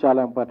నాకు చాలా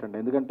ఇంపార్టెంట్.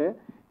 ఎందుకంటే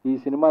ఈ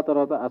సినిమా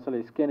తర్వాత అసలు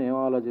ఎస్కేని ఏం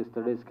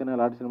ఆలోచిస్తాడు, ఎస్కేని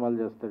ఎలాంటి సినిమాలు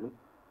చేస్తాడు,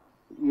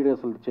 వీడు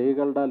అసలు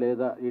చేయగలడా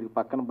లేదా, వీడి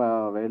పక్కన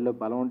వేళ్ళు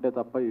బలం ఉంటే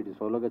తప్ప వీడి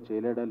సోలోగా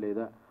చేయలేడా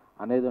లేదా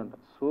అనేది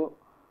ఉంటుంది. సో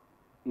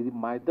ఇది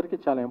మా ఇద్దరికి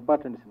చాలా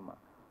ఇంపార్టెంట్ సినిమా.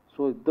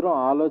 సో ఇద్దరం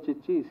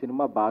ఆలోచించి ఈ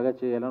సినిమా బాగా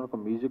చేయాలని ఒక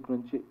మ్యూజిక్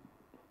నుంచి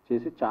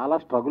చేసి చాలా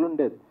స్ట్రగుల్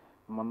ఉండేది.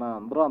 మొన్న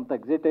అందరూ అంత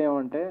ఎగ్జైట్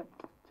అయ్యామంటే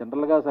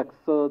జనరల్గా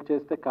సక్సెస్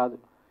చేస్తే కాదు,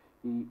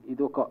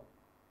 ఇది ఒక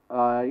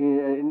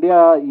ఇండియా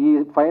ఈ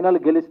ఫైనల్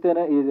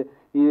గెలిస్తేనే,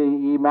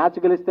 ఈ మ్యాచ్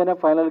గెలిస్తేనే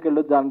ఫైనల్కి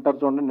వెళ్ళొద్దు అంటారు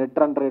చూడండి, నెట్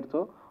రన్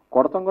రేట్తో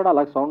కొడతాం కూడా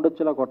అలాగే సౌండ్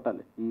వచ్చేలా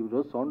కొట్టాలి.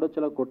 ఈరోజు సౌండ్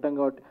వచ్చేలా కొట్టాం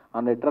కాబట్టి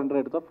ఆ నెట్ రన్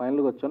రేట్తో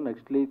ఫైనల్కి వచ్చాం.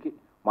 నెక్స్ట్ లీగ్కి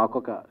మాకు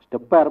ఒక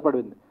స్టెప్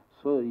ఏర్పడింది.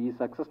 సో ఈ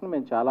సక్సెస్ని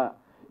మేము చాలా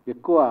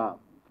ఎక్కువ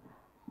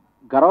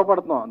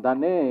గర్వపడుతున్నాం.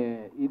 దాన్ని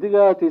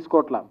ఇదిగా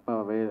తీసుకోవట్లా,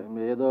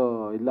 ఏదో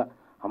ఇలా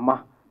అమ్మ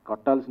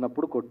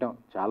కొట్టాల్సినప్పుడు కొట్టాం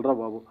చాలరా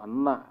బాబు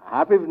అన్న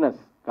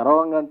హ్యాపీనెస్,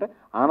 గర్వంగా అంటే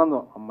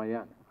ఆనందం, అమ్మయ్య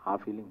ఆ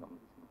ఫీలింగ్.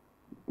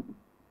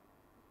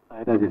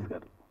 రాజేష్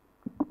గారు,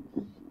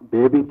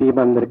 బేబీ టీం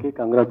అందరికీ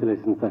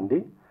కంగ్రాచులేషన్స్ అండి.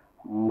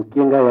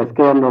 ముఖ్యంగా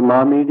ఎస్కేఎన్ మా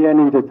మీడియా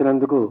నుంచి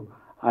వచ్చినందుకు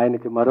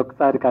ఆయనకి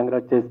మరొకసారి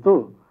కంగ్రాట్ చేస్తూ,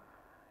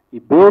 ఈ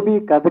బేబీ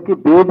కథకి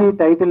బేబీ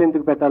టైటిల్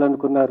ఎందుకు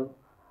పెట్టాలనుకున్నారు?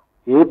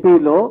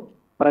 ఏపీలో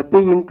ప్రతి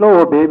ఇంట్లో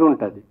ఓ బేబీ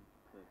ఉంటుంది,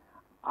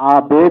 ఆ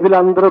బేబీలు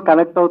అందరూ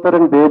కనెక్ట్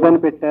అవుతారని బేబీ అని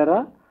పెట్టారా,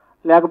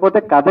 లేకపోతే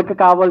కథకి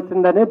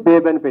కావాల్సిందనే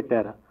బేబీ అని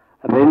పెట్టారా?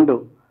 2.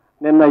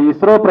 నిన్న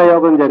ఇస్రో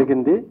ప్రయోగం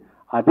జరిగింది,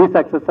 అది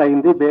సక్సెస్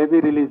అయింది, బేబీ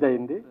రిలీజ్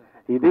అయింది,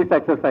 ఇది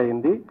సక్సెస్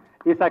అయింది.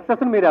 ఈ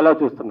సక్సెస్ని మీరు ఎలా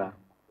చూస్తున్నారు?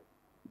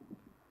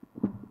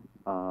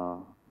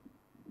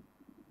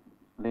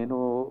 నేను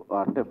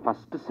అంటే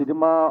ఫస్ట్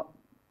సినిమా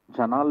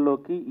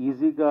జనాల్లోకి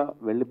ఈజీగా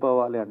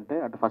వెళ్ళిపోవాలి అంటే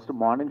ఫస్ట్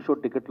మార్నింగ్ షో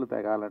టికెట్లు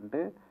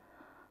తెగాలంటే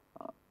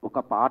ఒక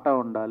పాట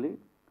ఉండాలి,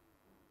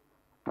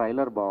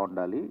 ట్రైలర్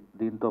బాగుండాలి,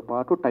 దీంతో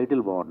పాటు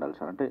టైటిల్ బాగుండాలి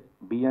సార్. అంటే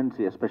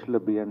బిఎన్సి,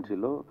 ఎస్పెషల్లీ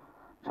బిఎన్సిలో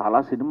చాలా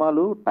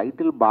సినిమాలు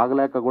టైటిల్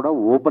బాగలేక కూడా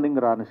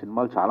ఓపెనింగ్ రాని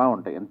సినిమాలు చాలా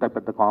ఉంటాయి, ఎంత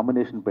పెద్ద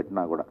కాంబినేషన్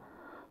పెట్టినా కూడా.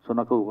 సో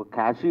నాకు ఒక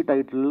క్యాషీ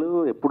టైటిల్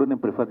ఎప్పుడు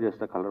నేను ప్రిఫర్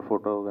చేస్తాను. కలర్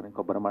ఫోటో కానీ,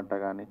 కొబ్బరిమట్ట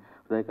కానీ,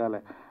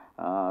 ఉదయకాలే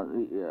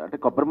అంటే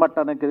కొబ్బరిమట్ట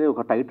అనేది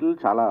ఒక టైటిల్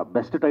చాలా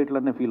బెస్ట్ టైటిల్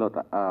అనే ఫీల్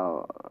అవుతా,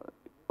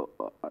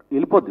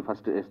 వెళ్ళిపోద్ది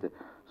ఫస్ట్ వేస్తే.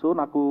 సో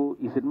నాకు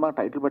ఈ సినిమా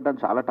టైటిల్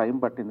పెట్టడానికి చాలా టైం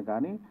పట్టింది,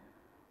 కానీ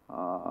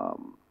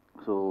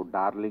సో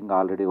డార్లింగ్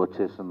ఆల్రెడీ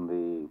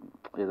వచ్చేసింది.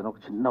 ఏదైనా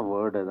ఒక చిన్న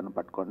వర్డ్ ఏదైనా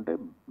పట్టుకుంటే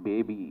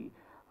బేబీ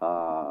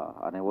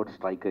అనే వర్డ్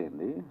స్ట్రైక్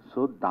అయింది. సో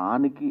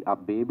దానికి ఆ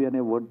బేబీ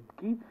అనే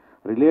వర్డ్కి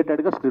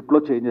రిలేటెడ్గా స్క్రిప్ట్లో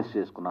చేంజెస్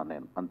చేసుకున్నాను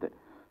నేను, అంతే.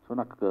 సో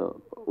నాకు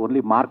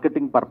ఓన్లీ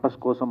మార్కెటింగ్ పర్పస్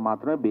కోసం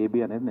మాత్రమే బేబీ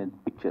అనేది నేను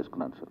పిక్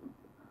చేసుకున్నాను సార్.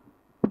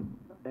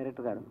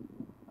 డైరెక్టర్ గారు,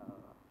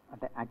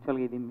 అంటే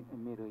యాక్చువల్గా ఇది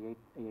మీరు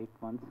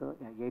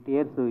 8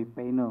 ఇయర్స్ ఈ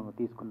పెయిన్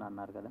తీసుకున్నా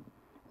అన్నారు కదా.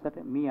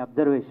 సరే, మీ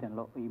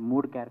అబ్జర్వేషన్లో ఈ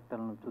 3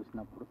 క్యారెక్టర్లను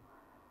చూసినప్పుడు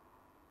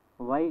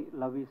why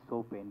love is so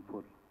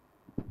painful?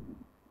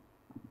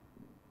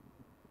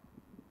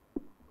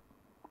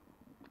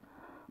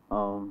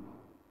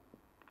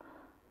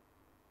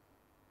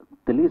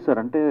 తెలియదు సార్.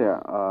 అంటే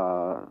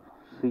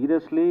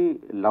సీరియస్లీ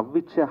లవ్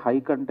ఇచ్చే హై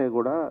కంటే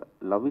కూడా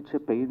లవ్ ఇచ్చే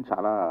పెయిన్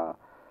చాలా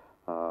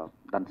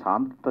దాని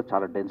సాంద్రత,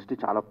 చాలా డెన్సిటీ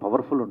చాలా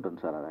పవర్ఫుల్ ఉంటుంది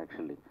సార్. అది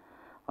యాక్చువల్లీ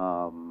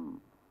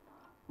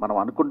మనం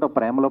అనుకుంటాం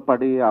ప్రేమలో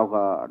పడి ఒక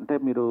అంటే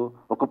మీరు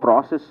ఒక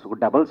ప్రాసెస్, ఒక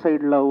డబల్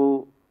సైడ్ లవ్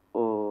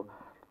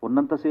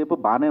ఉన్నంతసేపు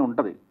బాగానే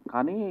ఉంటుంది,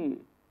 కానీ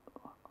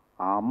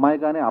ఆ అమ్మాయి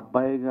కానీ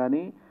అబ్బాయి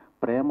కానీ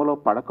ప్రేమలో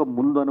పడక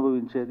ముందు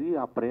అనుభవించేది,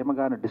 ఆ ప్రేమ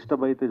కానీ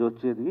డిస్టర్బ్ అయితే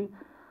వచ్చేది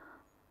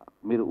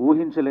మీరు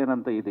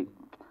ఊహించలేనంత ఇది.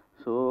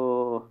 సో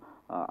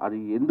అది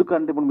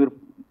ఎందుకంటే ఇప్పుడు మీరు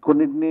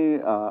కొన్నిటిని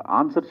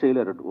ఆన్సర్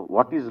చేయలేరు.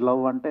 వాట్ ఈజ్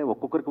లవ్ అంటే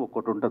ఒక్కొక్కరికి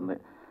ఒక్కొక్కటి ఉంటుంది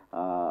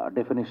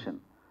definition.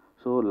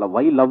 So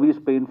why love is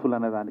painful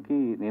అనే దానికి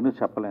నేను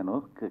చెప్పలేను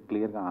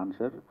క్లియర్గా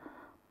ఆన్సర్.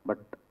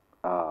 బట్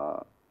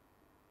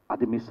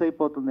అది మిస్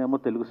అయిపోతుందేమో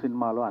తెలుగు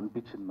సినిమాలో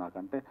అనిపించింది నాకు.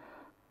 అంటే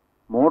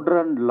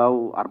modern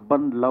love,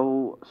 urban love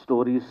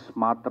stories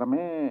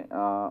మాత్రమే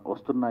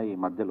వస్తున్నాయి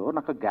ఈ మధ్యలో.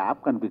 నాకు గ్యాప్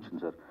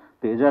కనిపించింది సార్.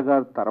 తేజ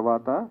గారి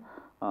తర్వాత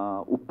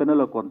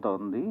ఉప్పెనలో కొంత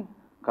ఉంది,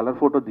 కలర్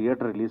ఫోటో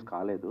థియేటర్ రిలీజ్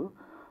కాలేదు.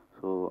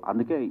 సో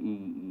అందుకే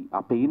ఆ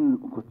పెయిన్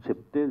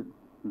చెప్తే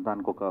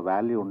దానికి ఒక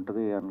వాల్యూ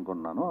ఉంటుంది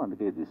అనుకున్నాను,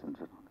 అందుకే తీసాను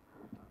సార్.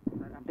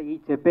 అంటే ఈ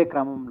చెప్పే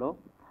క్రమంలో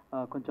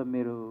కొంచెం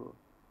మీరు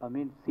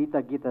సీత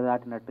గీత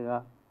దాటినట్టుగా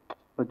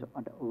కొంచెం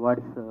అంటే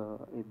వర్డ్స్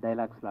ఈ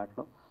డైలాగ్స్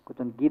లాట్లో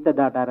కొంచెం గీత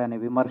దాటారనే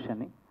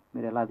విమర్శని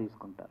మీరు ఎలా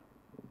తీసుకుంటారు?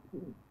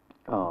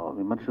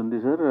 విమర్శ ఉంది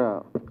సార్.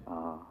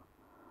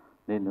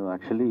 నేను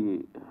యాక్చువల్లీ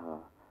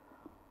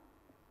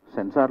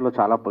సెన్సార్లో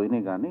చాలా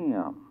పోయినాయి, కానీ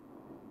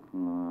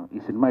ఈ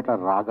సినిమా ఇట్లా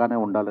రాగానే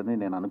ఉండాలని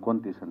నేను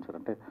అనుకొని తీసాను సార్.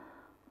 అంటే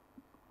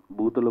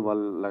బూతుల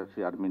వల్ల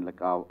ఐ మీన్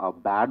లైక్ ఆ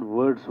బ్యాడ్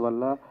వర్డ్స్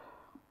వల్ల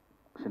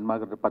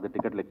సినిమాకి 10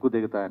 టికెట్లు ఎక్కువ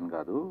దిగుతాయని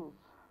కాదు,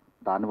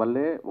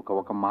 దానివల్లే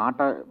ఒక మాట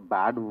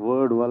బ్యాడ్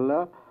వర్డ్ వల్ల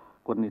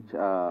కొన్ని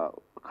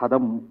కథ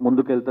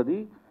ముందుకెళ్తుంది,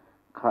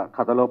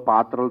 కథలో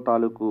పాత్రల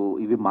తాలూకు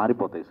ఇవి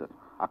మారిపోతాయి సార్.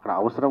 అక్కడ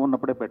అవసరం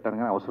ఉన్నప్పుడే పెట్టాను,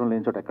 కానీ అవసరం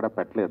లేని చోట ఎక్కడా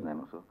పెట్టలేదు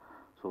నేను.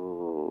 సో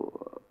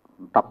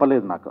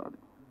తప్పలేదు నాకు అది.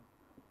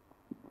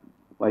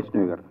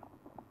 వైష్ణవి గారు,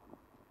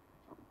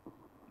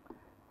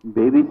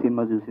 బేబీ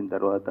సినిమా చూసిన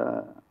తర్వాత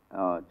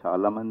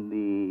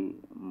చాలామంది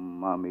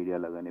మా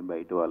మీడియాలో కానీ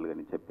బయట వాళ్ళు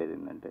కానీ చెప్పేది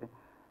ఏంటంటే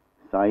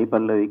సాయి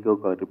పల్లవికి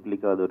ఒక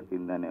రిప్లికా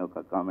దొరికిందనే ఒక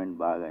కామెంట్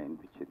బాగా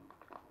అనిపించింది.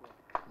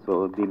 సో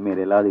దీన్ని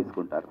మీరు ఎలా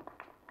తీసుకుంటారు?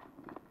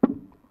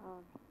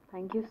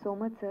 Thank you so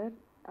much sir.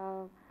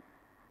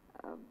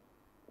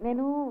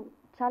 నేను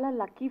చాలా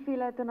లక్కీ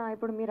ఫీల్ అవుతున్నా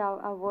ఇప్పుడు మీరు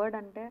ఆ వర్డ్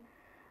అంటే.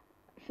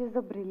 She is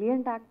the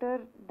brilliant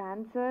actor,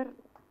 dancer,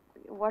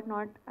 what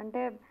not.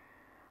 అంటే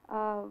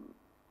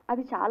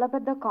అది చాలా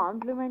పెద్ద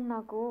కాంప్లిమెంట్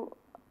నాకు.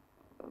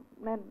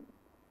 నేను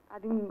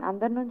అది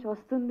అందరి నుంచి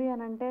వస్తుంది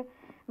అని అంటే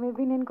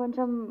మేబీ నేను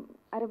కొంచెం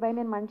అరే భయ్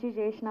నేను మంచి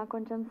చేసిన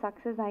కొంచెం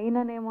సక్సెస్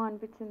అయిననేమో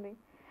అనిపించింది.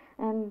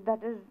 అండ్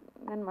దట్ ఈస్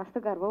నేను మస్తు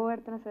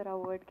గర్వపడుతున్నా సార్ ఆ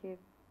వర్డ్కి.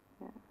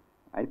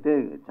 అయితే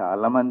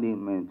చాలామంది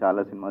మేము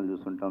చాలా సినిమాలు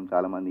చూస్తుంటాం,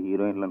 చాలామంది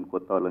హీరోయిన్లను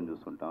కొత్త వాళ్ళని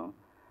చూస్తుంటాం,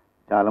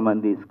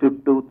 చాలామంది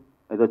స్క్రిప్ట్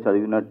ఏదో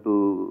చదివినట్టు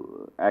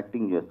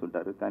యాక్టింగ్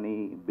చేస్తుంటారు. కానీ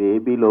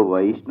బేబీలో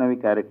వైష్ణవి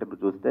క్యారెక్టర్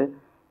చూస్తే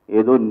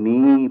ఏదో నీ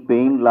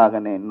పెయిన్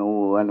లాగానే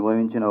నువ్వు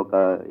అనుభవించిన ఒక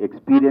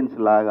ఎక్స్పీరియన్స్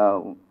లాగా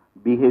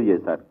బిహేవ్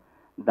చేశారు.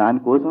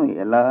 దానికోసం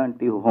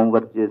ఎలాంటి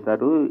హోంవర్క్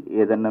చేశారు?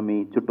 ఏదన్నా మీ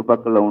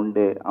చుట్టుపక్కల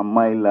ఉండే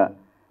అమ్మాయిల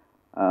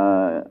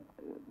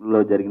లో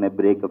జరిగిన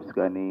బ్రేకప్స్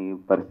కానీ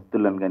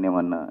పరిస్థితులను కానీ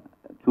ఏమన్నా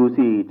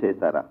చూసి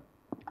చేశారా?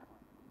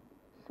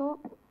 సో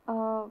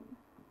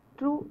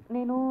ట్రూ,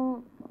 నేను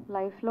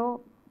లైఫ్లో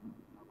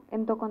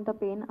ఎంతో కొంత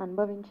పెయిన్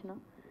అనుభవించిన,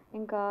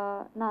 ఇంకా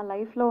నా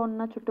లైఫ్లో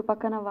ఉన్న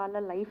చుట్టుపక్కల వాళ్ళ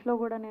లైఫ్లో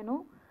కూడా నేను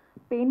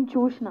పెయిన్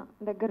చూసిన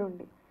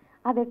దగ్గరుండి.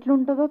 అది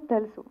ఎట్లుంటుందో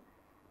తెలుసు.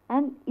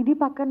 అండ్ ఇది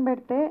పక్కన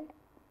పెడితే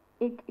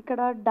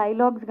ఇక్కడ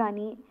డైలాగ్స్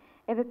కానీ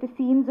ఏదైతే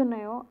సీన్స్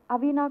ఉన్నాయో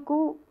అవి నాకు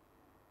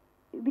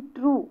ఇది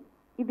ట్రూ,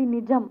 ఇది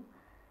నిజం,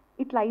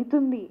 ఇట్లా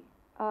అవుతుంది,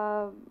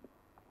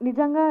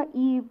 నిజంగా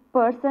ఈ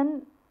పర్సన్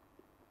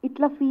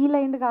ఇట్లా ఫీల్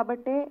అయింది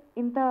కాబట్టే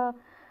ఇంత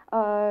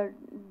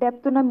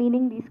డెప్త్ ఉన్న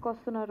మీనింగ్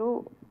తీసుకొస్తున్నారు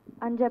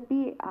అని చెప్పి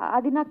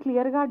అది నాకు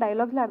క్లియర్గా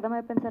డైలాగ్స్లో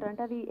అర్థమైపోయింది సార్.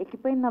 అంటే అది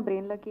ఎక్కిపోయింది నా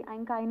బ్రెయిన్లోకి.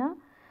 ఇంకా ఆయన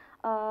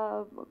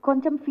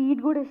కొంచెం ఫీడ్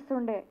కూడా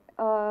ఇస్తుండే,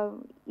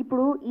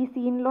 ఇప్పుడు ఈ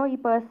సీన్లో ఈ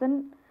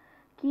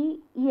పర్సన్కి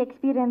ఈ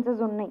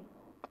ఎక్స్పీరియన్సెస్ ఉన్నాయి,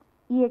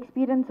 ఈ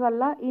ఎక్స్పీరియన్స్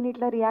వల్ల ఈయన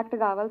ఇట్లా రియాక్ట్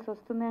కావాల్సి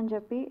వస్తుంది అని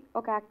చెప్పి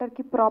ఒక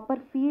యాక్టర్కి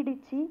ప్రాపర్ ఫీడ్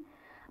ఇచ్చి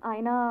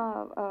ఆయన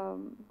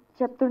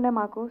చెప్తుండే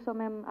మాకు. సో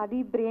మేము అది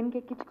బ్రెయిన్కి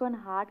ఎక్కించుకొని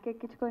హార్ట్కి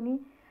ఎక్కించుకొని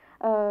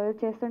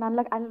చేస్తుండే.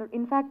 అందులో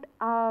ఇన్ఫ్యాక్ట్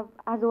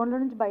ఆ జోన్లో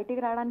నుంచి బయటికి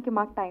రావడానికి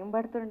మాకు టైం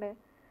పడుతుండే.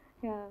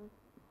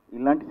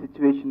 ఇలాంటి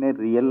సిచ్యువేషన్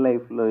రియల్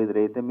లైఫ్లో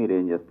ఎదురైతే మీరు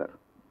ఏం చేస్తారు?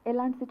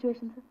 ఎలాంటి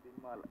సిచ్యువేషన్స్?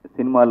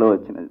 సినిమాలో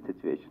వచ్చిన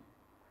సిచ్యువేషన్.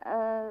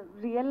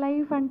 రియల్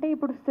లైఫ్ అంటే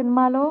ఇప్పుడు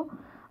సినిమాలో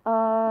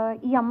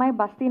ఈ అమ్మాయి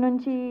బస్తీ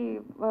నుంచి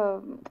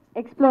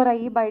ఎక్స్ప్లోర్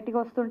అయ్యి బయటికి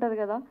వస్తుంటుంది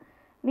కదా,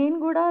 నేను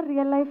కూడా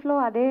రియల్ లైఫ్లో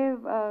అదే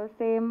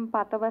సేమ్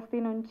పాత బస్తీ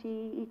నుంచి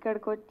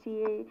ఇక్కడికి వచ్చి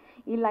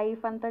ఈ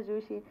లైఫ్ అంతా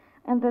చూసి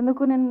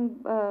అంతెందుకు నేను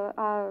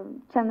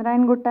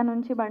చంద్రాయన్ గుట్ట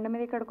నుంచి బండి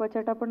మీద ఇక్కడికి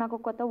వచ్చేటప్పుడు నాకు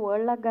కొత్త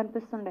వరల్డ్ లాగా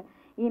కనిపిస్తుండే.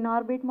 ఈ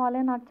నార్బిట్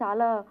మాలే నాకు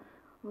చాలా,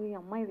 ఈ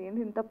అమ్మాయి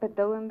ఇదేంది ఇంత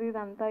పెద్దగా ఉంది,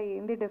 ఇదంతా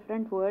ఏంది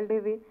డిఫరెంట్ వరల్డ్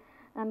ఇది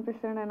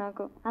అనిపిస్తుండే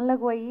నాకు.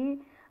 అందులోకి పోయి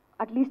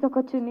అట్లీస్ట్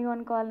ఒక చున్నీ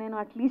కొనుక్కోవాలి నేను,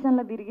 అట్లీస్ట్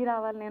అందులో తిరిగి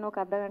రావాలి నేను ఒక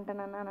అర్ధగంట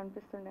నన్ను అని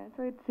అనిపిస్తుండే.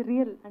 సో ఇట్స్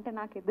రియల్, అంటే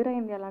నాకు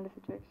ఎదురైంది అలాంటి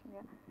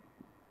సిచ్యువేషన్.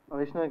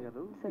 వైష్ణవి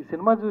గారు, ఈ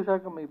సినిమా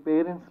చూశాక మీ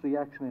పేరెంట్స్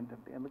రియాక్షన్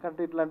ఏంటంటే,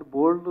 ఎందుకంటే ఇట్లాంటి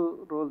బోల్డ్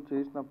రోల్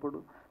చేసినప్పుడు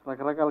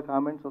రకరకాల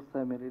కామెంట్స్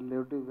వస్తాయి మీ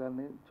రిలేటివ్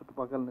కానీ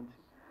చుట్టుపక్కల నుంచి,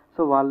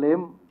 సో వాళ్ళు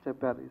ఏం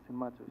చెప్పారు ఈ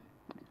సినిమా చూసి?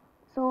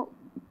 సో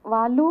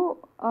వాళ్ళు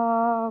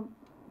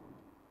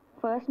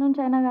ఫస్ట్ నుంచి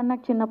అయినా కానీ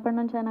నాకు చిన్నప్పటి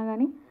నుంచి అయినా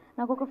కానీ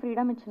నాకు ఒక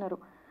ఫ్రీడమ్ ఇచ్చినారు,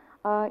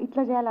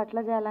 ఇట్లా చేయాలి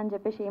అట్లా చేయాలని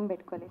చెప్పేసి ఏం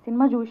పెట్టుకోలేదు.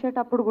 సినిమా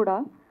చూసేటప్పుడు కూడా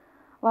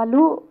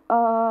వాళ్ళు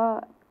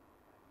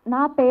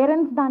నా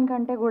పేరెంట్స్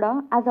దానికంటే కూడా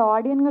యాజ్ అ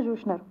ఆడియన్గా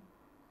చూసినారు.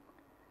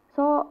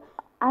 సో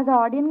యాజ్ అ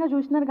ఆడియన్గా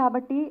చూసినారు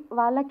కాబట్టి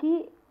వాళ్ళకి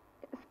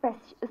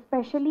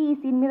స్పెషలీ ఈ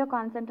సీన్ మీద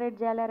కాన్సన్ట్రేట్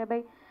చేయాలి, అరే బై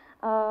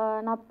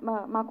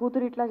మా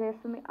కూతురు ఇట్లా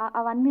చేస్తుంది,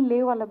 అవన్నీ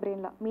లేవు వాళ్ళ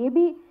బ్రెయిన్లో.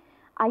 మేబీ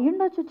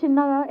అయ్యుండొచ్చు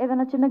చిన్నగా,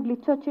 ఏదైనా చిన్న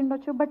గ్లిచ్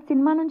వచ్చిండొచ్చు, బట్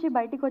సినిమా నుంచి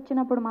బయటికి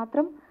వచ్చినప్పుడు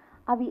మాత్రం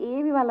అవి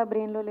ఏవి వాళ్ళ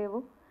బ్రెయిన్లో లేవు.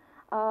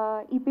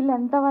 ఈ పిల్ల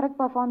ఎంతవరకు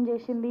పర్ఫామ్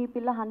చేసింది, ఈ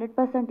పిల్ల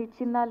 100%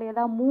 ఇచ్చిందా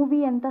లేదా, మూవీ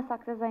ఎంత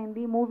సక్సెస్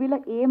అయింది, మూవీలో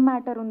ఏం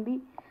మ్యాటర్ ఉంది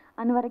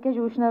అని వరకే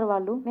చూసినారు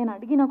వాళ్ళు. నేను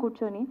అడిగిన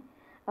కూర్చొని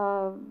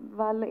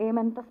వాళ్ళు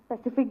ఏమంత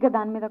స్పెసిఫిక్గా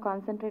దాని మీద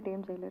కాన్సన్ట్రేట్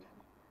ఏం చేయలేరు.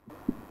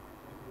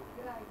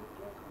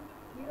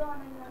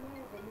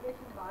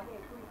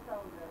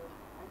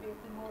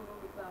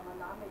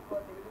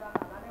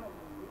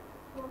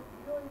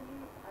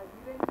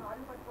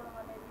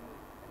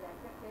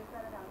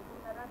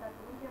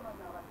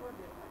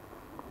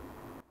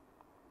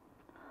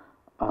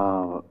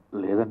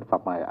 లేదండి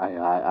పాప,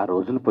 ఆ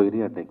రోజులు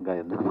పోయినాయి అంటే ఇంకా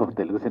ఎందుకు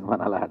తెలుగు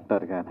సినిమాని అలా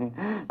అంటారు, కానీ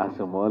ఆ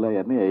సుమోలో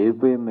అవన్నీ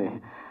అయిపోయింది,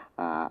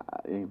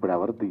 ఇప్పుడు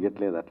ఎవరు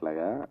తీయట్లేదు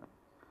అట్లాగా.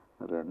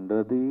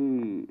 రెండోది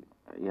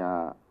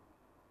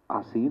ఆ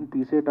సీన్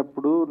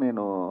తీసేటప్పుడు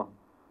నేను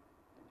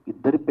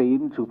ఇద్దరి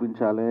పెయిన్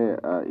చూపించాలి,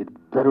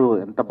 ఇద్దరు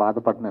ఎంత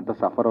బాధపడుతున్నారు ఎంత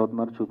సఫర్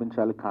అవుతున్నారో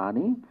చూపించాలి,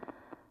 కానీ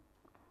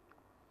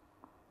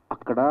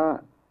అక్కడ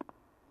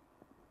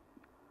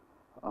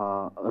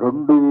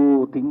రెండు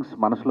థింగ్స్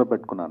మనసులో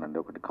పెట్టుకున్నానండి.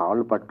 ఒకటి,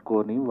 కాళ్ళు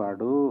పట్టుకొని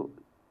వాడు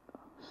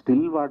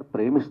స్టిల్ వాడు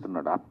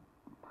ప్రేమిస్తున్నాడు,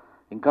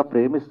 ఇంకా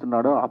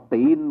ప్రేమిస్తున్నాడో ఆ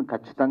పెయిన్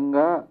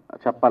ఖచ్చితంగా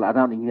చెప్పాలి,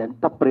 అదే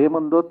ఎంత ప్రేమ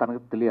ఉందో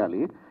తనకు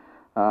తెలియాలి.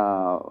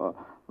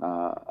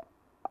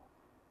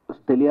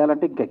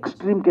 తెలియాలంటే ఇంకా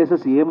ఎక్స్ట్రీమ్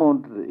కేసెస్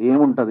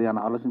ఏముంటుంది అని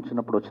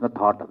ఆలోచించినప్పుడు వచ్చిన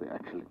థాట్ అది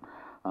యాక్చువల్లీ.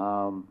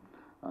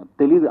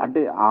 తెలీదు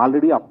అంటే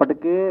ఆల్రెడీ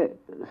అప్పటికే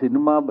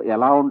సినిమా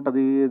ఎలా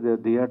ఉంటుంది,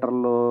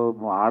 థియేటర్లో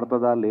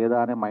ఆడుతుందా లేదా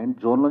అనే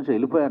మైండ్ జోన్లోంచి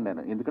వెళ్ళిపోయాను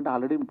నేను, ఎందుకంటే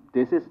ఆల్రెడీ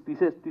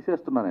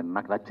తీసేస్తున్నాను నేను,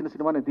 నాకు నచ్చిన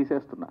సినిమా నేను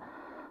తీసేస్తున్నా.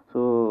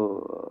 సో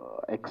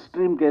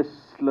ఎక్స్ట్రీమ్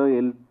కేసులో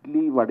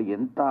వెళ్ళి వాడు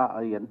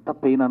ఎంత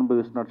పెయిన్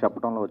అనుభవిస్తున్నాడు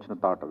చెప్పడంలో వచ్చిన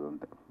థాట్ అది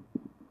అంతే.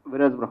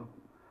 విరాజ్ బ్రో.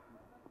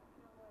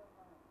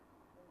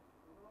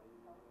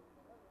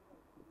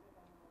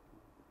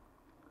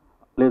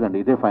 లేదండి,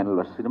 ఇదే ఫైనల్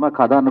వర్స్. సినిమా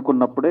కథ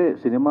అనుకున్నప్పుడే,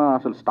 సినిమా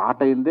అసలు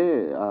స్టార్ట్ అయిందే,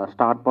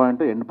 స్టార్ట్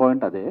పాయింట్ ఎండ్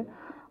పాయింట్ అదే.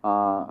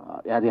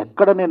 అది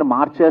ఎక్కడ నేను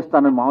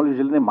మార్చేస్తాను, మామూలు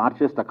యూజువల్లీ నేను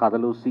మార్చేస్తాను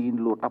కథలు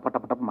సీన్లు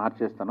టప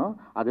మార్చేస్తాను,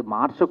 అది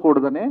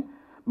మార్చకూడదనే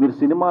మీరు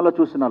సినిమాలో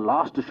చూసిన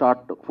లాస్ట్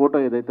షాట్ ఫోటో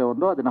ఏదైతే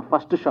ఉందో అది నా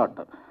ఫస్ట్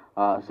షాట్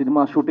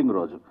సినిమా షూటింగ్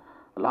రోజు.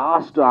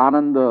 లాస్ట్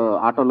ఆనంద్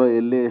ఆటోలో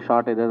వెళ్ళే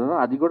షాట్ ఏదైతే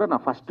అది కూడా నా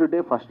ఫస్ట్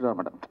డే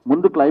అనమాట.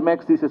 ముందు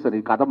క్లైమాక్స్ తీసేసారు,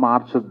 ఈ కథ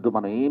మార్చొద్దు,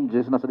 మనం ఏం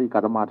చేసినా సరే ఈ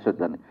కథ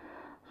మార్చొద్దు అని.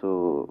 సో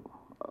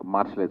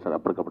మార్చలేదు సార్,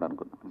 అప్పటికప్పుడు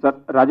అనుకున్నాను. సార్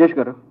రాజేష్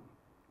గారు,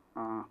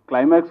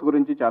 క్లైమాక్స్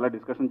గురించి చాలా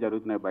డిస్కషన్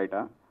జరుగుతున్నాయి బయట.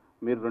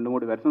 మీరు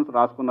 2-3 వెర్షన్స్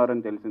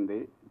రాసుకున్నారని తెలిసింది.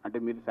 అంటే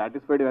మీరు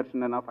సాటిస్ఫైడ్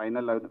వెర్షన్ అయినా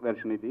ఫైనల్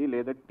వెర్షన్ ఇది,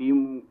 లేదా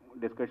టీమ్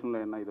డిస్కషన్లో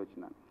అయినా ఇది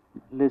వచ్చిందా?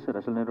 లేదు సార్,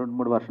 అసలు నేను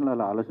 2-3 వర్షన్లు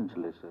అలా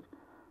ఆలోచించలేదు సార్,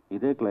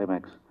 ఇదే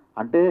క్లైమాక్స్.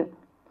 అంటే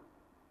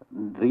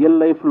రియల్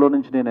లైఫ్లో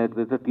నుంచి నేను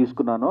ఏదైతే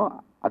తీసుకున్నానో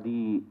అది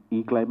ఈ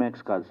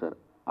క్లైమాక్స్ కాదు సార్.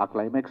 ఆ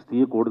క్లైమాక్స్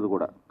తీయకూడదు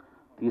కూడా,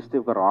 తీస్తే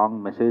ఒక రాంగ్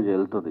మెసేజ్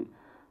వెళ్తుంది,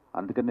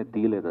 అందుకని నేను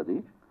తీయలేదు అది.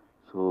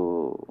 సో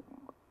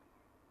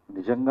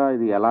నిజంగా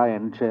ఇది ఎలా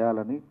ఎండ్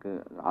చేయాలని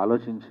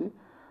ఆలోచించి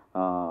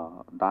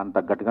దాని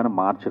తగ్గట్టుగానే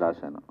మార్చి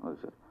రాశాను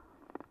సార్.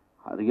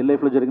 రియల్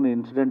లైఫ్లో జరిగిన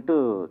ఇన్సిడెంట్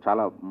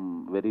చాలా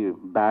very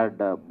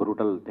bad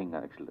brutal thing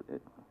actually.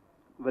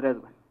 Viraj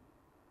భాయ్.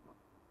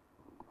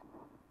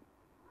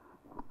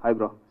 Hi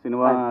bro.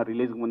 సినిమా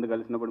రిలీజ్ ముందు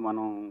కలిసినప్పుడు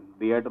మనం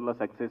థియేటర్లో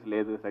సక్సెస్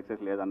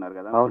లేదు అన్నారు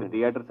కదా.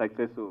 థియేటర్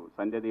సక్సెస్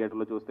సంజయ్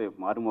థియేటర్లో చూస్తే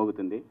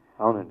మారుమోగుతుంది.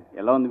 అవునండి.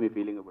 ఎలా ఉంది మీ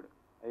ఫీలింగ్ ఇప్పుడు?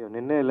 అయ్యో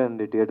నిన్నే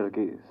వెళ్ళండి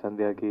థియేటర్కి,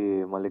 సంధ్యాకి,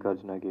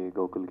 మల్లికార్జునకి,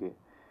 గోకుల్కి.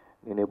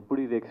 నేను ఎప్పుడు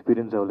ఇది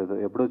ఎక్స్పీరియన్స్ అవ్వలేదు.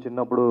 ఎప్పుడో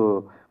చిన్నప్పుడు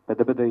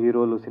పెద్ద పెద్ద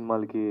హీరోలు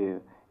సినిమాలకి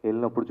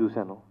వెళ్ళినప్పుడు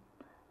చూశాను.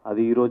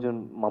 అది ఈరోజు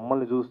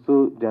మమ్మల్ని చూస్తూ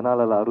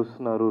జనాలు అలా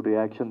అరుస్తున్నారు,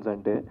 రియాక్షన్స్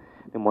అంటే.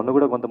 నేను మొన్న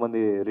కూడా కొంతమంది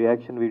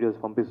రియాక్షన్ వీడియోస్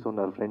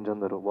పంపిస్తున్నారు ఫ్రెండ్స్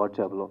అందరూ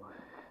వాట్సాప్లో.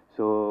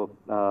 సో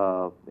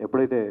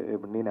ఎప్పుడైతే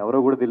నేను ఎవరో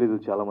కూడా తెలీదు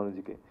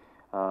చాలామందికి,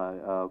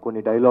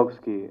 కొన్ని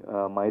డైలాగ్స్కి,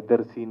 మా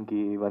ఇద్దరు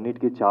సీన్కి,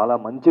 ఇవన్నిటికీ చాలా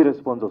మంచి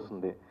రెస్పాన్స్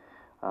వస్తుంది.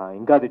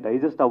 ఇంకా అది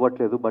డైజెస్ట్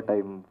అవ్వట్లేదు, but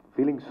I'm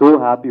feeling so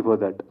happy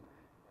for that.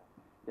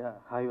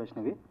 Hi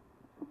Vaishnavi.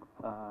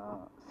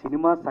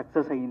 Cinema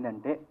success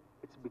అయ్యిందంటే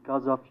it's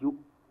because of you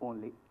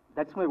only.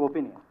 That's my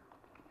opinion.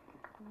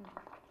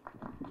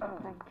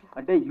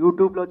 అంటే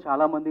యూట్యూబ్లో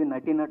చాలామంది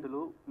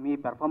నటీనటులు మీ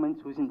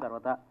పెర్ఫార్మెన్స్ చూసిన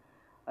తర్వాత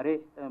అరే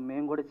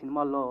మేము కూడా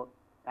సినిమాల్లో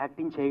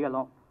యాక్టింగ్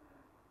చేయగలం,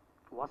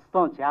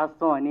 వస్తాం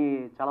చేస్తాం అని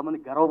చాలామంది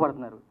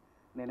గర్వపడుతున్నారు.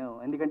 నేను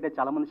ఎందుకంటే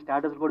చాలామంది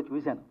స్టేటస్లు కూడా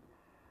చూశాను.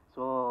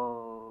 సో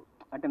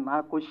అంటే నా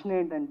క్వశ్చన్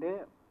ఏంటంటే,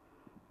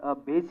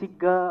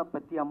 బేసిక్గా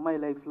ప్రతి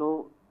అమ్మాయి లైఫ్లో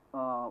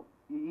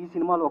ఈ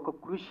సినిమాలో ఒక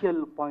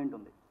క్రూషియల్ పాయింట్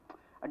ఉంది.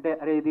 అంటే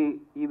అరే ఇది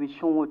ఈ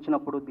విషయం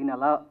వచ్చినప్పుడు దీన్ని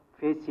ఎలా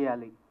ఫేస్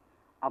చేయాలి,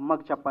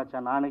 అమ్మకి చెప్పచ్చా,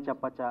 నాన్నకి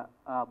చెప్పచ్చా,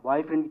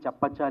 బాయ్ ఫ్రెండ్కి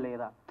చెప్పచ్చా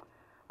లేదా.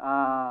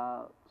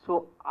 సో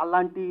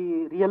అలాంటి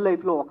రియల్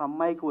లైఫ్లో ఒక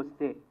అమ్మాయికి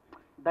వస్తే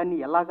దాన్ని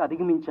ఎలాగ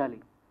అధిగమించాలి.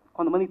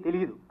 కొంతమందికి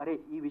తెలియదు, అరే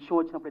ఈ విషయం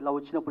వచ్చినప్పుడు ఇలా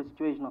వచ్చినప్పుడు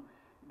సిచ్యువేషన్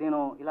నేను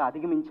ఇలా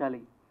అధిగమించాలి.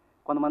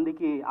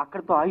 కొంతమందికి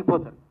అక్కడితో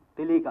ఆగిపోతారు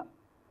తెలియక,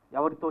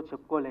 ఎవరితో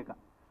చెప్పుకోలేక.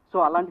 సో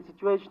అలాంటి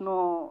సిచ్యువేషను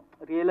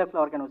రియల్ లైఫ్లో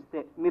ఎవరికైనా వస్తే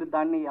మీరు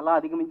దాన్ని ఎలా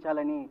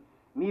అధిగమించాలని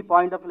మీ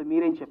పాయింట్ ఆఫ్ వ్యూ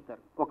మీరేం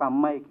చెప్తారు ఒక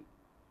అమ్మాయికి?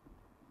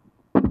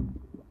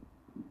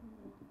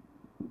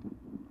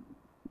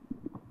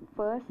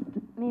 ఫస్ట్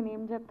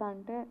నేనేం చెప్తా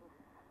అంటే,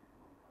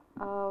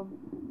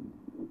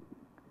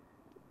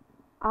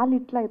 వాళ్ళు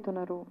ఇట్లా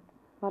అవుతున్నారు,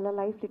 వాళ్ళ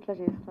లైఫ్ ఇట్లా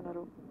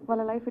చేస్తున్నారు,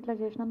 వాళ్ళ లైఫ్ ఇట్లా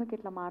చేసినందుకు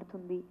ఇట్లా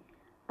మారుతుంది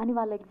అని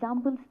వాళ్ళ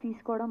ఎగ్జాంపుల్స్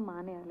తీసుకోవడం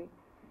మానేయాలి.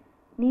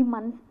 నీ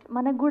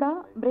మనకు కూడా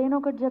బ్రెయిన్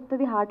ఒకటి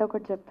చెప్తుంది, హార్ట్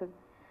ఒకటి చెప్తుంది.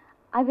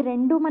 అవి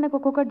రెండు మనకు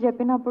ఒక్కొక్కటి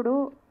చెప్పినప్పుడు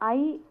I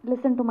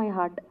listen to my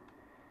heart.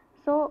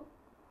 So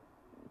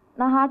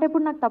నా హార్ట్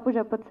ఎప్పుడు నాకు తప్పు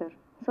చెప్పదు సార్.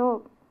 సో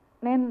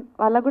నేను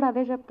వాళ్ళకు కూడా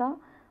అదే చెప్తా,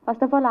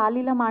 ఫస్ట్ ఆఫ్ ఆల్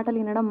ఆలీల మాటలు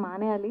వినడం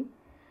మానేయాలి.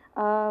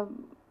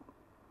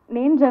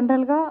 నేను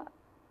జనరల్గా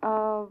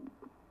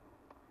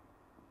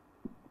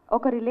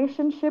ఒక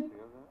రిలేషన్షిప్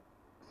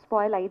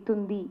స్పాయిల్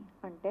అవుతుంది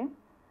అంటే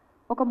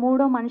ఒక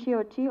మూడో మనిషి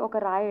వచ్చి ఒక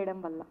రాయి వేయడం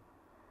వల్ల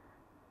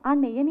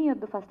ఆడిని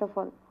వేయనియొద్దు. ఫస్ట్ ఆఫ్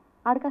ఆల్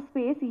ఆడికి ఆ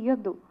స్పేస్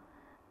ఇవ్వద్దు.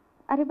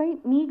 అరే భయ్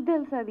నీకు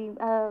తెలుసు అది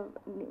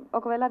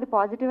ఒకవేళ అది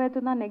పాజిటివ్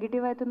అవుతుందా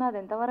నెగిటివ్ అవుతుందా, అది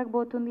ఎంతవరకు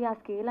పోతుంది, ఆ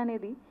స్కేల్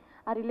అనేది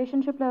ఆ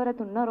రిలేషన్షిప్లో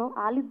ఎవరైతే ఉన్నారో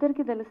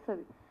వాళ్ళిద్దరికి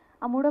తెలుస్తుంది.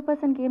 ఆ మూడో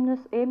పర్సన్కి ఏం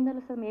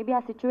తెలుస్తుంది, మేబీ ఆ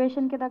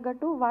సిచ్యువేషన్కి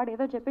తగ్గట్టు వాడు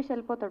ఏదో చెప్పేసి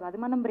వెళ్ళిపోతాడు. అది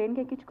మనం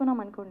బ్రెయిన్కి ఎక్కించుకున్నాం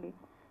అనుకోండి,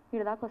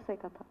 ఇక్కడ దాకా వస్తాయి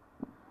కథ.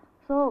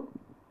 So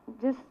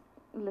just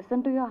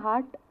listen to your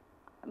heart.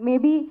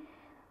 Maybe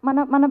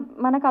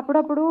మనకు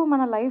అప్పుడప్పుడు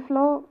మన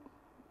లైఫ్లో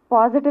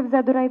పాజిటివ్స్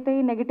ఎదురైతాయి,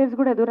 నెగిటివ్స్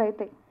కూడా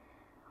ఎదురైతాయి.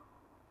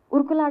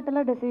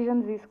 ఉరుకులాటలో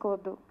డెసిషన్స్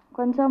తీసుకోవద్దు.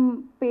 కొంచెం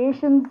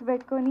పేషెన్స్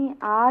పెట్టుకొని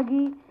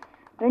ఆగి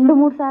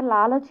 2-3 సార్లు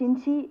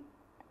ఆలోచించి,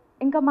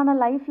 ఇంకా మన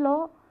లైఫ్లో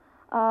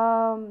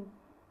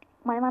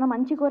మన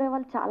మంచి కోరే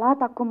వాళ్ళు చాలా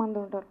తక్కువ మంది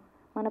ఉంటారు.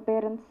 మన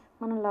పేరెంట్స్,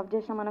 మనం లవ్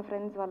చేసిన మన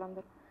ఫ్రెండ్స్,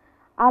 వాళ్ళందరూ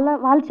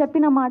వాళ్ళు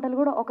చెప్పిన మాటలు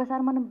కూడా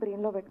ఒకసారి మనం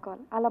బ్రెయిన్లో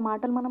పెట్టుకోవాలి. అలా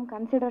మాటలు మనం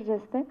కన్సిడర్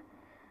చేస్తే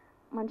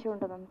మంచిగా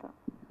ఉంటుంది అంతా.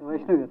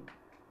 వైష్ణవి గారు,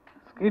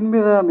 స్క్రీన్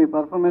మీద మీ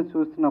పర్ఫార్మెన్స్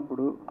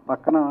చూస్తున్నప్పుడు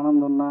పక్కన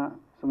ఆనంద్ ఉన్నా,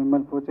 సో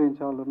మిమ్మల్ని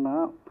ప్రోత్సహించే వాళ్ళు ఉన్నా,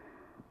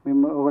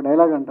 ఒక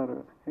డైలాగ్ అంటారు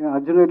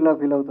అర్జున్ రెడ్డిలా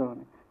ఫీల్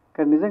అవుతామని.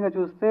 కానీ నిజంగా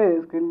చూస్తే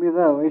స్క్రీన్ మీద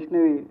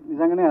వైష్ణవి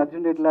నిజంగానే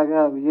అర్జున్ రెడ్డి లాగా,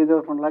 విజయ్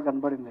దేవరకొండ లాగా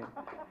కనపడింది.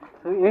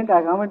 సో ఏంటి ఆ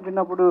కామెంట్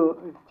విన్నప్పుడు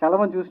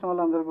చాలామంది చూసిన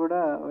వాళ్ళందరూ కూడా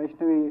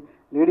వైష్ణవి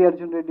లేడీ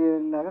అర్జున్ రెడ్డి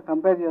లాగా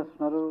కంపేర్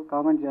చేస్తున్నారు,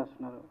 కామెంట్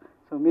చేస్తున్నారు.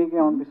 సో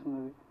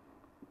మీకేమనిపిస్తుంది?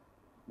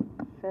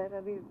 సార్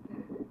అది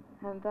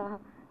అంతా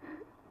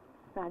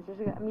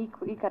రాజేష్ గారు, మీకు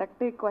ఈ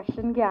కరెక్ట్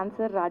క్వశ్చన్కి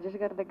ఆన్సర్ రాజేష్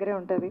గారి దగ్గరే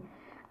ఉంటుంది.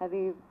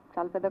 అది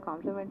చాలా పెద్ద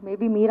కాంప్లిమెంట్.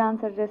 మేబీ మీరు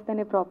ఆన్సర్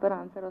చేస్తేనే ప్రాపర్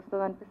ఆన్సర్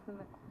వస్తుంది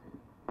అనిపిస్తుంది.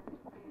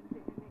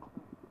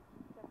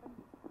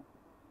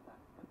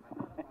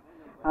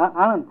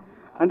 ఆనంద్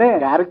అంటే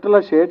క్యారెక్టర్లో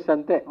షేడ్స్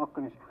అంతే. ఒక్క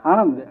నిమిషం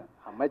ఆనంద్,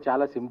 అమ్మాయి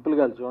చాలా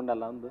సింపుల్గా చూడండి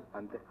అలా ఉంది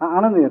అంతే.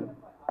 ఆనంద్ గారు,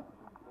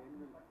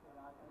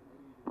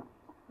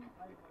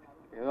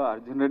 ఏదో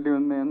అర్జున్ రెడ్డి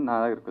ఉంది నా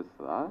దగ్గరికి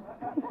వస్తుందా?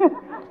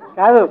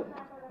 కాదు,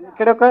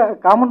 ఇక్కడ ఒక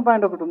కామన్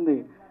పాయింట్ ఒకటి ఉంది.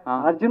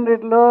 అర్జున్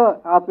రెడ్డిలో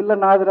ఆ పిల్ల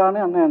నాదిరా అని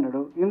అన్నయ్య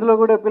అన్నాడు, ఇందులో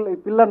కూడా ఈ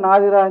పిల్ల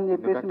నాదిరా అని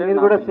చెప్పేసి మీరు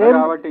కూడా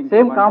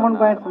సేమ్ కామన్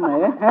పాయింట్స్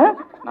ఉన్నాయి.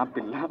 నా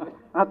పిల్ల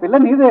ఆ పిల్ల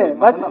నీదే,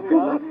 బట్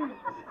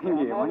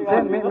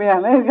మీ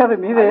అన్నయ్య కాదు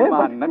మీదే.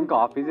 మా అన్నని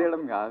కాపీ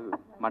చేయడం కాదు,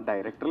 మా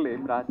డైరెక్టర్లు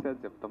ఏం రాశారు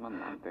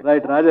చెప్తామన్నా అంతే.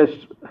 Right Rajesh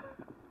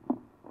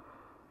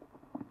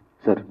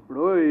sir.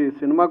 ఇప్పుడు ఈ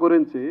సినిమా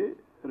గురించి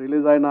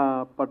రిలీజ్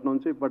అయినప్పటి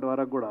నుంచి ఇప్పటి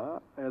వరకు కూడా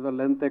ఏదో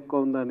లెంత్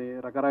ఎక్కువ ఉందని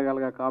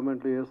రకరకాలుగా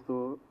కామెంట్లు చేస్తూ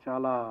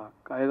చాలా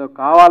ఏదో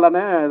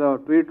కావాలనే ఏదో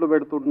ట్వీట్లు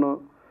పెడుతుంటున్నావు,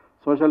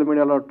 సోషల్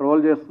మీడియాలో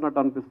ట్రోల్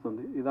చేస్తున్నట్టు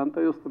అనిపిస్తుంది. ఇదంతా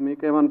చూస్తూ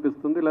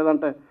మీకేమనిపిస్తుంది,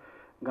 లేదంటే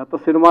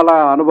గత సినిమాల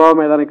అనుభవం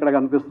ఏదైనా ఇక్కడ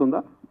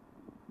కనిపిస్తుందా?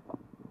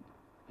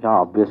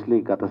 ఆబ్వియస్లీ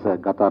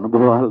గత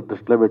అనుభవాలు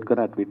దృష్టిలో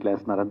పెట్టుకొని ఆ ట్వీట్లు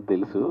వేస్తున్నారని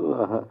తెలుసు,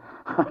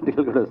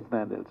 ఆర్టికల్ కూడా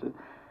వస్తున్నాయని తెలుసు.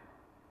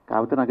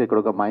 కాకపోతే నాకు ఇక్కడ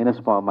ఒక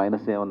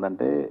మైనస్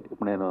ఏముందంటే,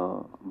 ఇప్పుడు నేను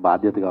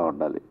బాధ్యతగా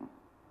ఉండాలి.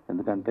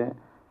 ఎందుకంటే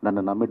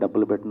నన్ను నమ్మి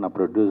డబ్బులు పెట్టిన నా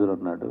ప్రొడ్యూసర్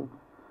ఉన్నాడు,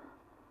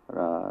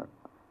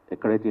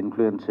 ఎక్కడైతే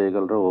ఇన్ఫ్లుయెన్స్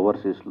చేయగలరో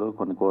ఓవర్సీస్లో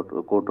కొన్ని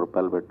కోటి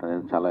రూపాయలు పెట్టిన,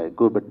 నేను చాలా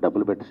ఎక్కువ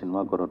డబ్బులు పెట్టి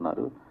సినిమా కూడా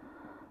ఉన్నారు.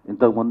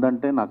 ఇంతకు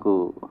ముందంటే నాకు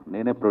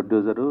నేనే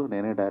ప్రొడ్యూసరు,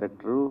 నేనే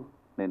డైరెక్టరు,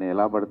 నేను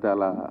ఎలా పడితే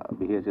అలా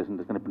బిహేవ్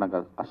చేసింది. కానీ ఇప్పుడు నాకు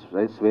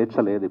స్వేచ్ఛ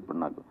లేదు. ఇప్పుడు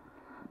నాకు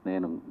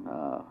నేను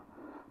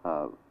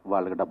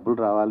వాళ్ళకి డబ్బులు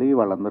రావాలి,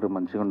 వాళ్ళందరూ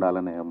మంచిగా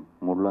ఉండాలనే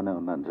మూడ్లోనే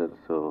ఉన్నాను సార్.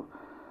 సో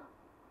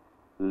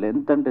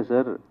లెంత్ అంటే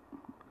సార్,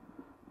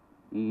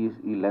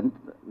 ఈ లెంత్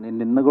నేను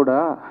నిన్న కూడా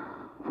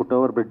ఫుట్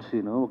ఓవర్ బెడ్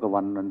సీను ఒక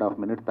 1.5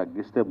 minutes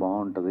తగ్గిస్తే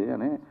బాగుంటుంది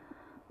అని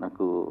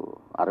నాకు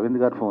అరవింద్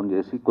గారు ఫోన్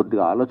చేసి,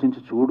 కొద్దిగా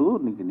ఆలోచించి చూడు,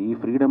 నీ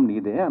ఫ్రీడమ్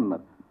నీదే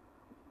అన్నారు.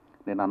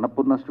 నేను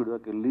అన్నపూర్ణ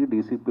స్టూడియోకి వెళ్ళి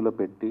డీసీపీలో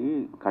పెట్టి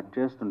కట్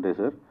చేస్తుంటే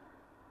సార్,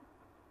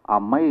 ఆ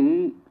అమ్మాయి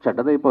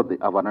చెడ్డదైపోద్ది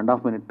ఆ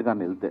 1.5 minutes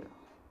కానీ వెళ్తే.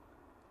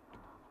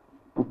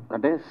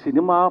 అంటే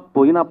సినిమా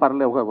పోయినా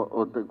పర్లేదు,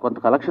 కొంత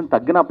కలెక్షన్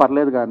తగ్గినా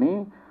పర్లేదు, కానీ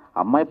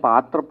అమ్మాయి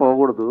పాత్ర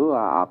పోకూడదు,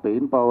 ఆ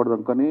పెయిన్ పోకూడదు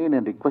అనుకొని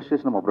నేను రిక్వెస్ట్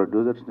చేసిన మా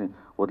ప్రొడ్యూసర్స్ని,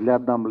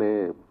 వదిలేద్దాంలే,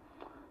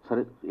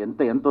 సరే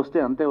ఎంత వస్తే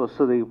అంతే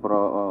వస్తుంది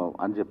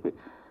అని చెప్పి.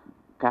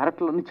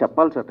 క్యారెక్టర్లు అన్నీ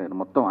చెప్పాలి సార్, నేను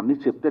మొత్తం అన్నీ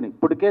చెప్తాను.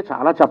 ఇప్పటికే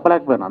చాలా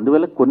చెప్పలేకపోయాను,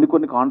 అందువల్ల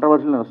కొన్ని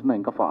కాంట్రవర్సీలు వస్తున్నాయి.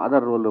 ఇంకా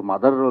ఫాదర్ రోల్,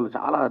 మదర్ రోల్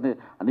చాలా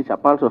అన్నీ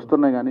చెప్పాల్సి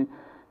వస్తున్నాయి. కానీ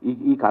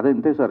ఈ కథ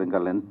ఇంతే సార్,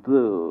 ఇంకా లెంత్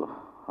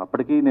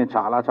అప్పటికి నేను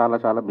చాలా చాలా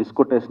చాలా మిస్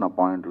కొట్టేసిన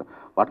పాయింట్లు.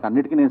 వాటికి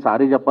అన్నిటికీ నేను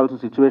సారీ చెప్పాల్సిన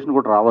సిచ్యువేషన్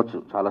కూడా రావచ్చు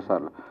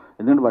చాలాసార్లు,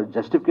 ఎందుకంటే వాటి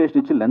జస్టిఫికేషన్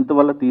ఇచ్చి లెంత్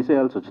వల్ల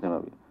తీసేయాల్సి వచ్చినాయి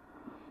అవి.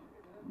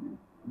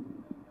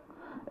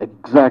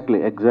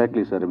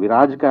 Exactly sir,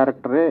 Viraj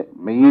క్యారెక్టరే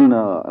main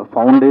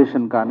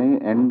foundation కానీ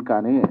ఎండ్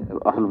కానీ.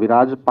 అసలు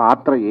విరాజ్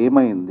పాత్ర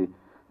ఏమైంది,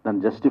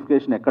 దాని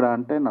జస్టిఫికేషన్ ఎక్కడ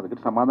అంటే నా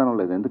దగ్గర సమాధానం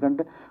లేదు.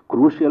 ఎందుకంటే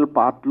క్రూషియల్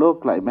పార్ట్లో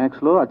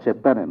క్లైమాక్స్లో అది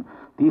చెప్పాను, నేను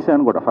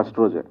తీశాను కూడా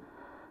ఫస్ట్ రోజే.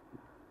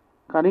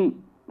 కానీ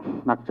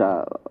నాకు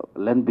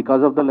length,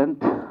 because of the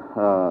length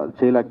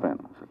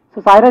చేయలేకపోయాను.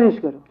 సో సాయి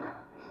రాజేష్ గారు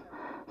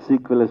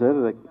సీక్వెల్ సార్,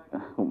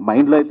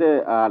 మైండ్లో అయితే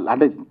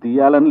అంటే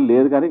తీయాలని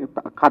లేదు, కానీ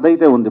కథ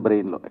అయితే ఉంది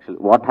బ్రెయిన్లో.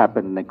 యాక్చువల్లీ వాట్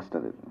హ్యాపెన్ నెక్స్ట్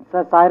అది.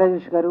 సార్ సాయి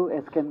రాజేష్ గారు,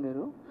 ఎస్కేన్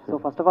గారు, so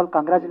first of all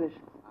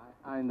congratulation.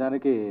 ఆయన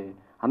దానికి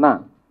అన్న,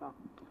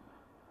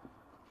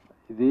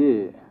 ఇది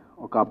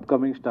ఒక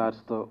అప్కమింగ్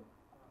స్టార్స్తో,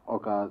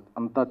 ఒక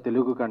అంతా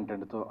తెలుగు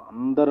కంటెంట్తో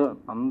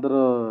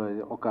అందరూ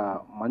ఒక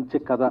మంచి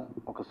కథ,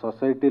 ఒక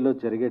సొసైటీలో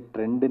జరిగే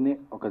ట్రెండ్ని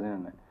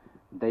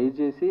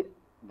దయచేసి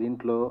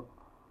దీంట్లో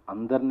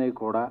అందరినీ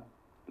కూడా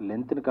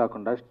లెంత్ని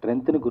కాకుండా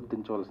స్ట్రెంగ్త్ని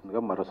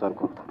గుర్తించవలసిందిగా మరోసారి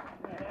కోరుతాను.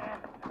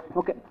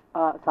 ఓకే,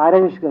 సాయి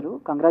రాజేష్ గారు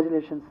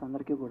కంగ్రాచులేషన్స్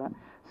అందరికీ కూడా.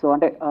 సో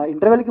అంటే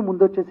ఇంటర్వెల్కి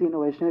ముందు వచ్చేసి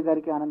వైష్ణవి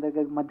గారికి ఆనంద్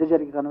గారికి మధ్య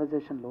జరిగే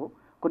కన్వర్సేషన్లో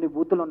కొన్ని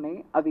బూతులు ఉన్నాయి,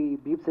 అవి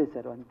బీప్స్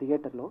వేశారు అని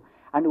థియేటర్లో.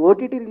 అండ్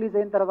ఓటీటీ రిలీజ్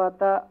అయిన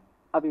తర్వాత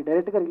అవి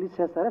డైరెక్ట్గా రిలీజ్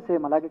చేస్తారా,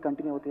 సేమ్ అలాగే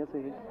కంటిన్యూ అవుతాయా? సో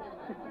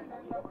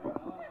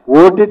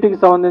ఓటీటీకి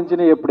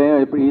సంబంధించిన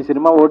ఇప్పుడు ఈ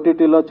సినిమా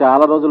ఓటీటీలో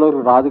చాలా రోజులు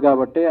రాదు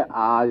కాబట్టి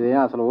అదే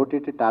అసలు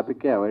ఓటీటీ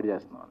టాపిక్కే అవాయిడ్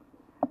చేస్తున్నాం.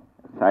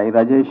 సాయి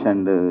రాజేష్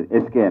అండ్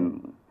ఎస్కేఎన్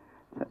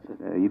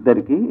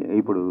ఇద్దరికి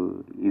ఇప్పుడు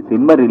ఈ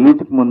సినిమా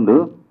రిలీజ్కి ముందు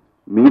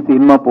మీ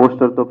సినిమా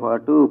పోస్టర్తో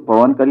పాటు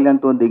పవన్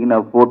కళ్యాణ్తో దిగిన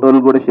ఫోటోలు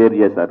కూడా షేర్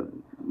చేశారు.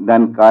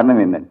 దానికి కారణం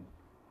ఏంటండి?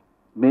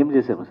 మేము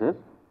చేసాము సార్,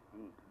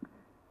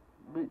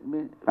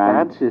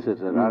 ఫ్యాన్స్ చేశారు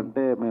సార్.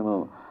 అంటే మేము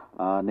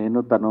నేను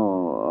తను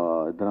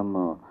ఇద్దరం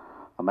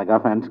మెగా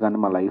ఫ్యాన్స్, కానీ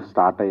మా లైఫ్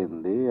స్టార్ట్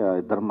అయ్యింది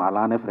ఇద్దరం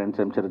అలానే ఫ్రెండ్స్.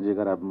 చిరంజీవి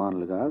గారి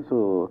అభిమానులుగా. సో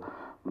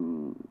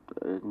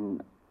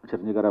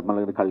చిరంజీవి గారి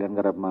అభిమానులు కానీ, కళ్యాణ్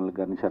గారి అభిమానులు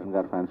కానీ, చరణ్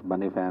గారి ఫ్యాన్స్,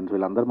 బన్నీ ఫ్యాన్స్,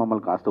 వీళ్ళందరూ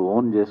మమ్మల్ని కాస్త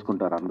ఓన్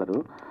చేసుకుంటారు అందరూ.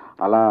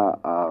 అలా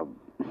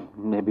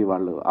మేబీ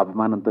వాళ్ళు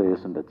అభిమానంతో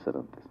వేస్తుండొచ్చు సార్,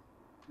 అంతే.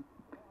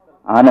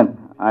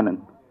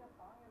 ఆనంద్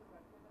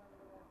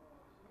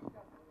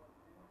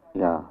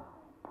యా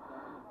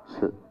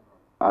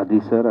అది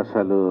సార్,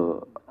 అసలు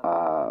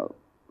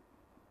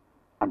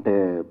అంటే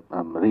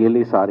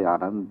రియలీ సారీ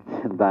ఆనంద్.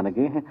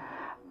 దానికి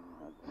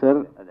సార్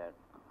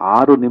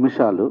 6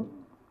 నిమిషాలు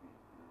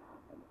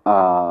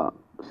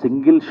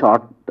సింగిల్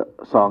షార్ట్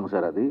సాంగ్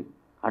సార్ అది.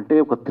 అంటే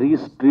ఒక 3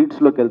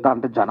 స్ట్రీట్స్లోకి వెళ్తా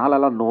అంటే జనాలు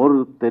అలా నోరు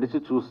తెరిచి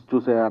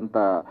చూసే అంత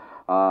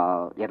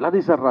ఎట్లా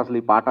తీసారు అసలు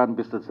ఈ పాట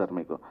అనిపిస్తుంది సార్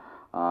మీకు.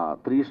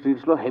 3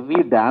 స్ట్రీట్స్లో హెవీ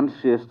డ్యాన్స్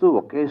చేస్తూ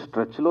ఒకే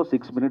స్ట్రెచ్లో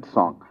 6 minutes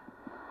సాంగ్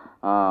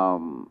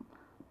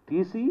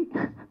తీసి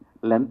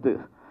లెంత్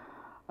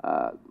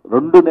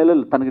 2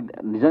 నెలలు తనకి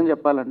నిజం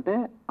చెప్పాలంటే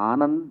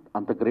ఆనంద్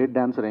అంత గ్రేట్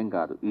డాన్సర్ ఏం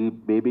కాదు ఈ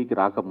బేబీకి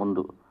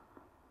రాకముందు.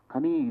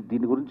 కానీ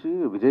దీని గురించి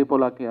విజయ్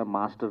పోలాకి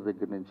మాస్టర్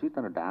దగ్గర నుంచి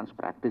తన డ్యాన్స్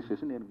ప్రాక్టీస్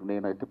చేసి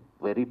నేనైతే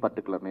వెరీ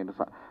పర్టికులర్. నేను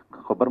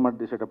కొబ్బరి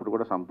మట్టి తీసేటప్పుడు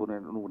కూడా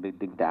నువ్వు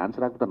నీకు డ్యాన్స్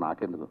రాకపోతే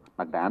నాకెందుకు,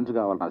 నాకు డ్యాన్స్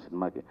కావాలి నా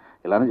సినిమాకి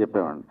ఇలానే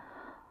చెప్పేవాడిని.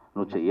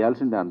 నువ్వు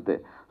చేయాల్సిందే అంతే.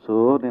 సో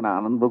నేను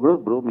ఆనంద్ కూడా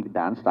బ్రో మీకు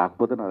డ్యాన్స్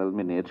రాకపోతే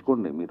మీరు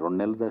నేర్చుకోండి, మీరు 2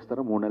 నెలలు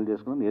చేస్తారా 3 నెలలు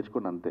చేసుకున్నా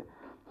నేర్చుకోండి అంతే.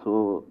 సో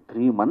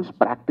 3 months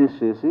ప్రాక్టీస్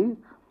చేసి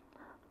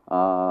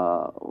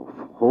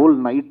హోల్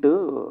నైట్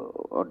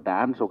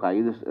డ్యాన్స్ ఒక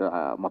 5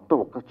 మొత్తం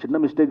ఒక చిన్న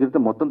మిస్టేక్ జరిగితే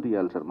మొత్తం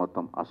తీయాలి సార్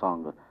మొత్తం ఆ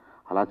సాంగ్.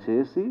 అలా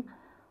చేసి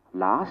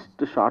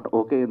లాస్ట్ షాట్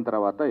ఓకే అయిన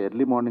తర్వాత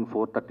ఎర్లీ మార్నింగ్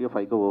 4:30 or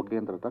 5 ఓకే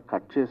అయిన తర్వాత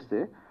కట్ చేస్తే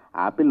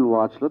యాపిల్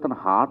వాచ్లో తన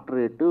హార్ట్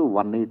రేటు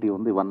 180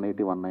 ఉంది,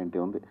 180 190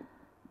 ఉంది.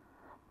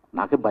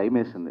 నాకే భయం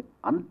వేసింది.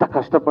 అంత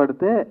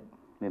కష్టపడితే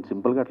నేను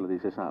సింపుల్గా అట్లా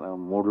తీసేసాను,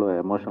 మూడ్లో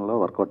ఎమోషన్లో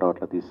వర్కౌట్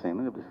అట్లా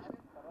తీసేసాను.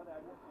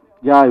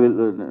 యా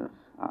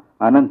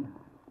ఆనంద్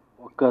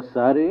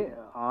ఒక్కసారి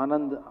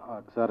ఆనంద్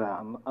ఒకసారి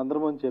అందరి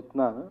ముందు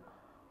చెప్తున్నాను,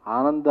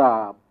 ఆనంద్ ఆ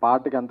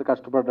పాటకి ఎంత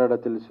కష్టపడ్డాడో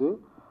తెలుసు.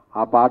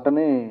 ఆ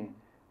పాటని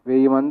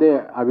 1000 మంది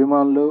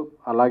అభిమానులు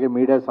అలాగే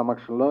మీడియా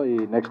సమక్షంలో ఈ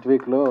నెక్స్ట్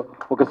వీక్లో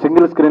ఒక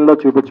సింగిల్ స్క్రీన్లో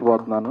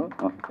చూపించబోతున్నాను.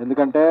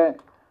 ఎందుకంటే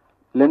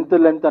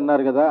లెంత్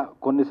అన్నారు కదా,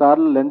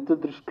 కొన్నిసార్లు లెంత్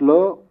దృష్టిలో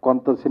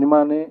కొంత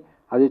సినిమాని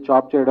అది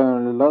చాప్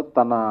చేయడంలో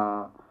తన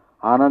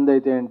ఆనంద్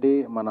అయితే ఏంటి,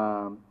 మన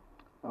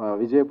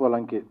విజయ్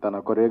పోలంకి తన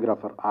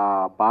కొరియోగ్రాఫర్ ఆ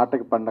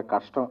పాటకి పడిన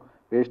కష్టం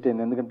వేస్ట్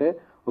అయింది. ఎందుకంటే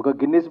ఒక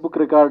గిన్నిస్ బుక్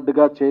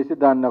రికార్డుగా చేసి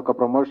దాన్ని ఒక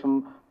ప్రమోషన్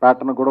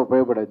ప్యాటర్న్ కూడా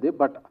ఉపయోగపడేది.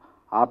 బట్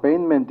ఆ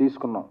పెయిన్ మేము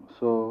తీసుకున్నాం.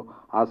 సో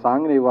ఆ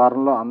సాంగ్ని ఈ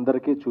వారంలో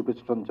అందరికీ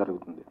చూపించడం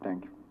జరుగుతుంది.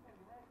 Thank you.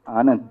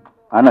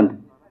 ఆనంద్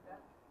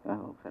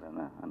ఒకసారి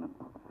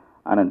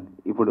ఆనంద్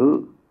ఇప్పుడు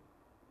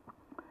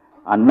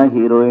అన్న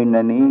హీరోయిన్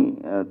అని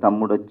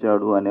తమ్ముడు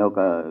వచ్చాడు అనే ఒక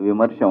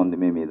విమర్శ ఉంది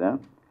మీ మీద.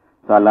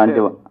 సో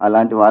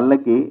అలాంటి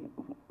వాళ్ళకి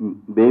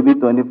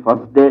బేబీతోని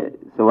ఫస్ట్ డే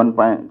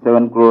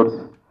 7.7 crores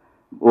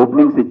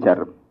ఓపెనింగ్స్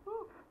ఇచ్చారు.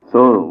 సో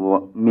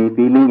మీ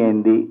ఫీలింగ్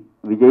ఏంది,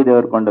 విజయ్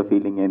దేవరకొండ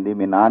ఫీలింగ్ ఏంది,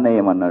 మీ నాన్న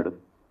ఏమన్నాడు?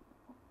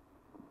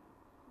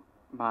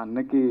 మా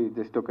అన్నకి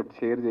జస్ట్ ఒకటి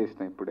షేర్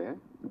చేసిన ఇప్పుడే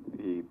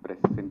ఈ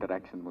ప్రెస్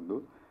ఇంటరాక్షన్ ముందు.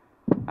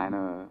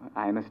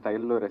 ఆయన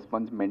స్టైల్లో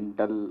రెస్పాన్స్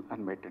మెంటల్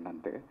అని పెట్టిండు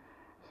అంతే.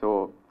 సో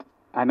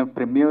ఆయన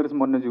ప్రీమియర్స్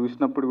మొన్న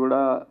చూసినప్పుడు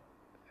కూడా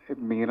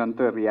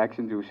మీరంతా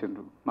రియాక్షన్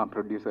చూసిండ్రు, మా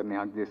ప్రొడ్యూసర్ని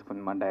హక్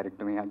చేసుకొని, మా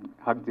డైరెక్టర్ని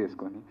హక్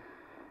చేసుకొని.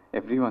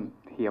 Everyone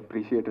he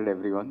appreciated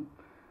everyone.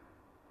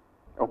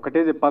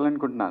 ఒక్కటే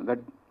చెప్పాలనుకుంటున్నా,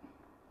 దట్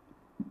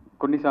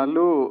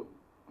కొన్నిసార్లు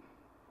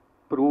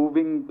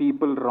ప్రూవింగ్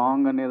పీపుల్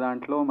రాంగ్ అనే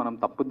దాంట్లో మనం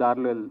తప్పు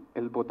దారిలో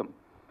వెళ్ళిపోతాం.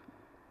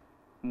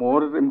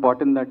 More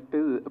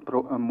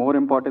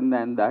important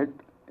than that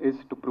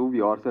is to prove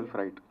your self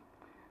right.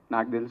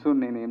 నాకు తెలుసు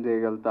నేనేం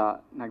చేయగలుగుతా,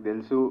 నాకు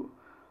తెలుసు.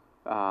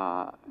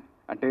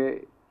 అంటే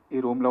ఈ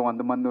రూమ్లో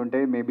 100 మంది ఉంటే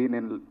మేబీ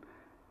నేను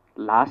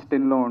లాస్ట్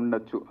 10లో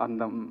ఉండొచ్చు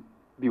అందం,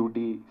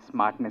 బ్యూటీ,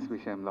 స్మార్ట్నెస్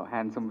విషయంలో,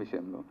 హ్యాండ్సమ్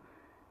విషయంలో.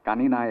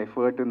 కానీ నా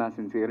ఎఫర్ట్, నా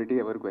సిన్సియరిటీ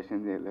ఎవరు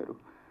క్వశ్చన్ చేయలేరు.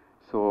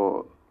 సో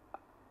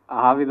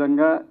ఆ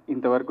విధంగా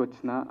ఇంతవరకు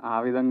వచ్చిన, ఆ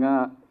విధంగా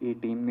ఈ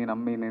టీంని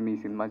నమ్మి నేను ఈ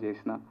సినిమా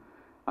చేసిన.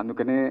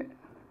 అందుకనే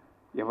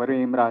ఎవరు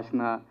ఏం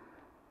రాసినా,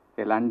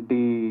 ఎలాంటి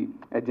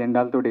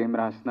ఎజెండాలతో ఏం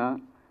రాసినా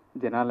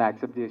జనాలు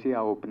యాక్సెప్ట్ చేసి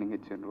ఆ ఓపెనింగ్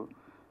ఇచ్చిండ్రు.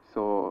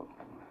 So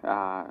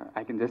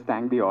I can just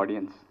thank the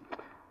audience.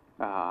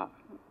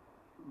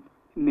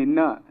 నిన్న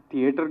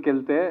థియేటర్కి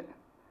వెళ్తే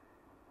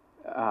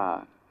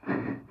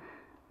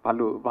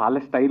వాళ్ళ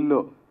స్టైల్లో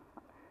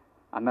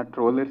అన్న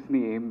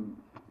ట్రోలర్స్ని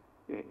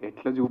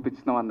ఎట్లా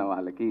చూపించినాం అన్న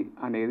వాళ్ళకి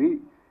అనేది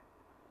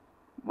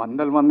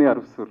 100 మంది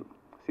అరుస్తారు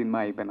సినిమా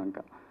అయిపోయినాక.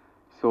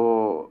 సో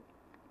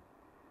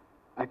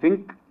ఐ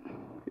థింక్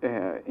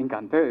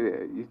ఇంకంతే,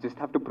 you just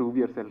have to prove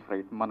your self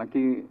right.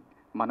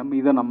 మన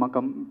మీద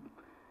నమ్మకం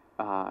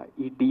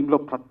ఈ టీంలో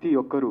ప్రతి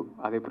ఒక్కరూ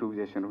అదే ప్రూవ్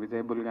చేశాను.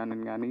 విజయ్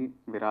బుల్గానిన్ కానీ,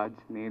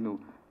 విరాజ్, నేను,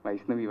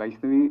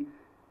 వైష్ణవి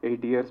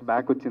 8 years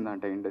బ్యాక్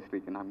వచ్చిందంట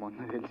ఇండస్ట్రీకి, నాకు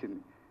మొన్న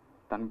తెలిసింది.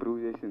 తను ప్రూవ్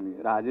చేసింది.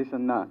 రాజేష్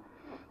అన్న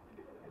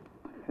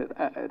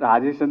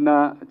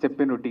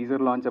చెప్పాను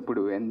టీజర్ లాంచ్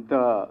అప్పుడు ఎంత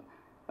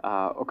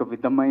ఒక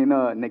విధమైన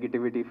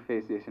నెగిటివిటీ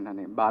ఫేస్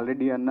చేసిండని.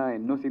 బాలరెడ్డి అన్న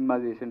ఎన్నో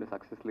సినిమాలు చేసిండు,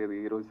 సక్సెస్ లేదు,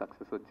 ఈరోజు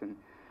సక్సెస్ వచ్చింది.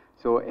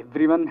 So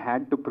everyone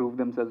had to prove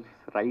them self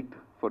right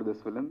for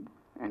this film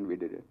and we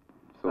did it.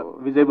 So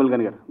Vijay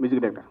బుల్గన్ గారు,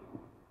 మ్యూజిక్ డైరెక్టర్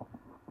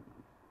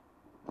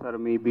సార్,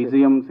 మీ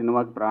బీజిఎం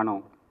సినిమాకి ప్రాణం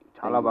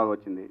చాలా బాగా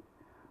వచ్చింది.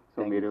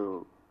 సో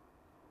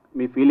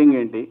మీ ఫీలింగ్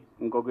ఏంటి?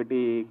 ఇంకొకటి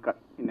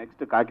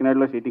నెక్స్ట్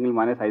కాకినాడలో షూటింగ్లు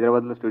మానేసి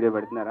హైదరాబాద్లో స్టూడియో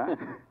పెడుతున్నారా?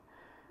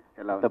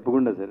 ఎలా?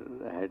 తప్పకుండా సార్,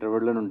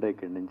 హైదరాబాద్లోనే ఉంటాయి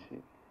ఇక్కడి నుంచి.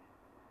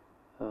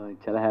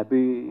 చాలా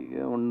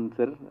హ్యాపీగా ఉంది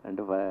సార్.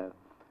 అంటే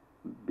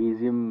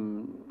బీజిఎం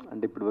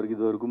అంటే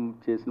ఇప్పటివరకు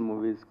చేసిన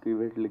మూవీస్కి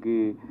వీటికి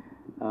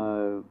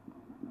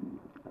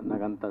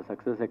నాకు అంత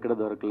సక్సెస్ ఎక్కడ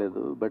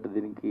దొరకలేదు. బట్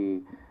దీనికి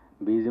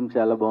బీజిఎం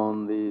చాలా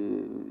బాగుంది.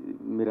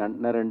 మీరు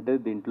అంటున్నారంటే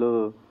దీంట్లో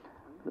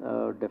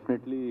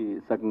డెఫినెట్లీ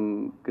సగం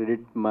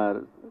క్రెడిట్ మా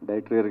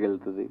డైరెక్టర్ గారికి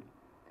వెళ్తుంది.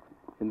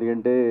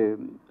 ఎందుకంటే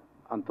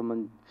అంత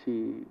మంచి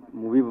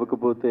మూవీ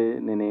ఇవ్వకపోతే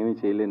నేనేమీ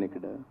చేయలేను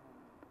ఇక్కడ.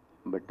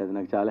 బట్ అది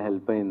నాకు చాలా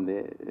హెల్ప్ అయింది.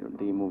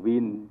 అంటే ఈ మూవీ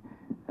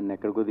నన్ను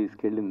ఎక్కడికో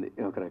తీసుకెళ్ళింది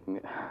ఒక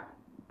రకంగా.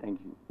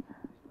 Thank you.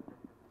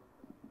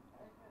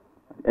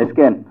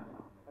 ఎస్కేన్,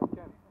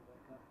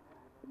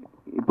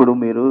 ఇప్పుడు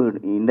మీరు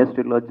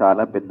ఇండస్ట్రీలో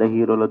చాలా పెద్ద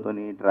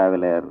హీరోలతోని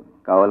ట్రావెల్ అయ్యారు,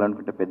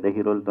 కావాలనుకుంటే పెద్ద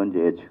హీరోలతో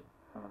చేయొచ్చు,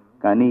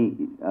 కానీ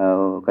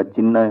ఒక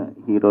చిన్న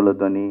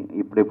హీరోలతోని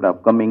ఇప్పుడు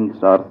అప్కమింగ్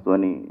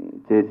స్టార్స్తోని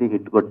చేసి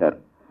హిట్ కొట్టారు.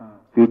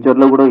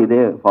 ఫ్యూచర్లో కూడా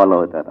ఇదే ఫాలో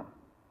అవుతారా?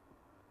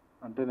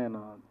 అంటే నేను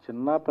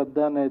చిన్న పెద్ద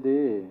అనేది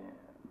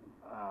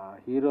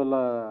హీరోల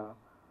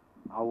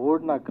ఆ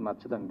వర్డ్ నాకు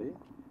నచ్చదండి.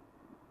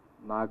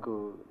 నాకు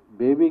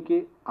బేబీకి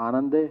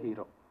ఆనందే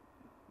హీరో,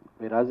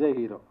 విరాజే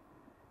హీరో.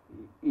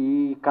 ఈ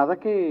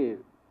కథకి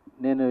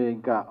నేను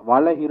ఇంకా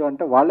వాళ్ళే హీరో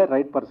అంటే వాళ్ళే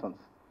రైట్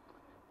పర్సన్స్.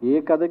 ఏ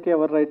కథకి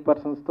ఎవరు రైట్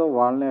పర్సన్స్తో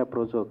వాళ్ళనే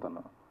అప్రోచ్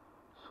అవుతాను.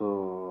 సో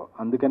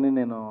అందుకని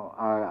నేను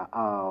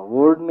ఆ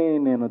వర్డ్ని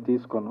నేను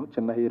తీసుకోను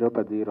చిన్న హీరో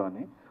పెద్ద హీరో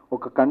అని.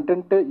 ఒక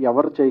కంటెంట్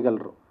ఎవరు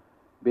చేయగలరు,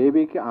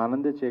 బేబీకి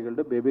ఆనందే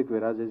చేయగలడు, బేబీకి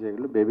విరాజే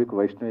చేయగలడు, బేబీకి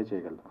వైష్ణవి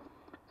చేయగలడు.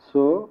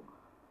 సో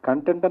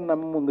కంటెంట్ అని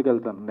నమ్మి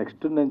ముందుకెళ్తాను.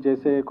 నెక్స్ట్ నేను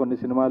చేసే కొన్ని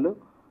సినిమాలు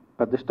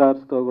పెద్ద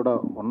స్టార్స్తో కూడా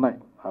ఉన్నాయి,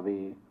 అవి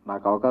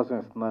నాకు అవకాశం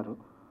ఇస్తున్నారు,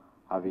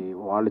 అవి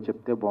వాళ్ళు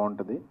చెప్తే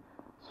బాగుంటుంది.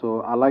 సో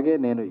అలాగే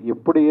నేను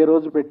ఎప్పుడు ఏ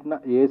రోజు పెట్టినా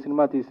ఏ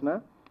సినిమా తీసినా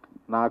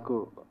నాకు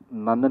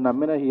నన్ను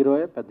నమ్మిన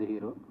హీరోయే పెద్ద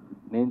హీరో,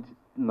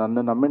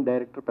 నన్ను నమ్మిన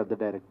డైరెక్టర్ పెద్ద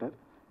డైరెక్టర్,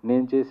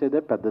 నేను చేసేదే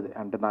పెద్దది.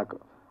 అంటే నాకు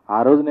ఆ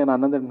రోజు నేను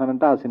అన్నం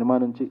తింటున్నానంటే ఆ సినిమా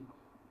నుంచి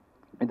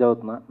ఇది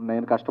అవుతున్నా,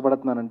 నేను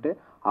కష్టపడుతున్నానంటే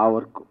ఆ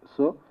వర్క్.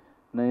 సో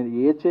నేను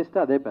ఏది చేస్తే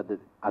అదే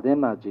పెద్దది, అదే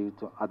నా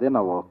జీవితం, అదే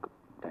నా work.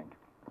 Thank you.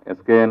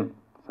 SKN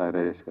Sai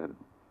Rajesh గారు,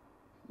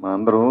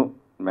 మనందరం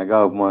మెగా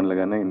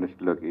అభిమానులుగానే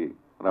ఇండస్ట్రీలోకి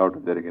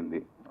రావడం జరిగింది.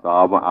 సో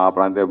ఆ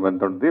ప్రాంతీయ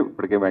అభిమానంతో ఉంటుంది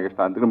ఇప్పటికే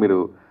మెగాస్టార్. అందుకు మీరు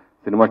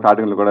సినిమా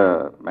స్టార్టింగ్లో కూడా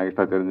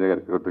మెగాస్టార్ చిరంజీవి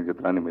గారికి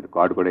కృతజ్ఞతలని మీరు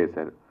కార్డు కూడా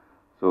వేశారు.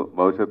 సో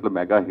భవిష్యత్తులో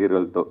మెగా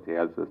హీరోలతో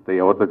చేయాల్సి వస్తే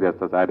ఎవరితో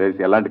చేస్తారు సాయి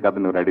రాజేష్? ఎలాంటి కథ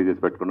నువ్వు రెడీ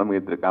చేసి పెట్టుకున్నా మీ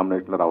ఇద్దరు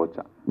కాంబినేషన్లో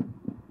రావచ్చా?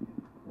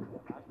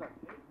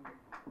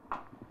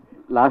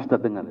 లాస్ట్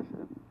అర్థం కాలేదు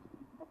సార్.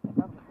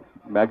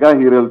 మెగా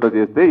హీరోలతో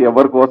చేస్తే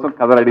ఎవరి కోసం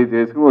కథ రెడీ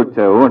చేసుకుని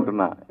వచ్చావు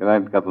అంటున్నా,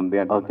 ఎలాంటి కథ ఉంది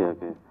అంటే? ఓకే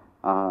ఓకే,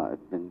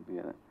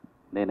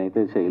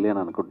 నేనైతే చేయలేను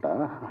అనుకుంటా,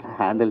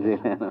 హ్యాండిల్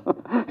చేయలేను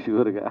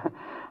షూర్గా.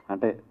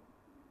 అంటే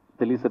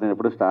తెలియదు సార్, నేను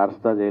ఎప్పుడు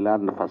స్టార్స్తో చేయలే.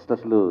 అండ్ ఫస్ట్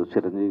అసలు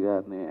చిరంజీవి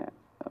గారిని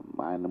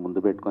ఆయన ముందు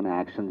పెట్టుకొని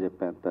యాక్షన్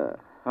చెప్పేంత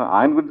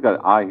ఆయన గురించి కాదు,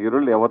 ఆ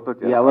హీరోలు ఎవరితో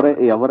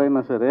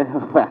ఎవరైనా సరే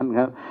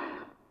ఫ్యాన్గా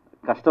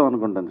కష్టం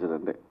అనుకుంటాను సార్,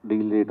 అంటే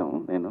డీల్ చేయడం.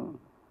 నేను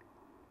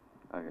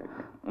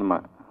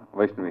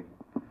వైష్ణవి,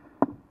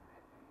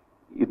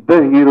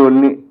 ఇద్దరు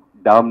హీరోల్ని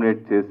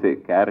డామినేట్ చేసే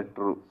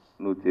క్యారెక్టర్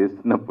నువ్వు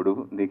చేస్తున్నప్పుడు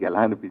నీకు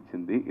ఎలా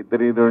అనిపించింది?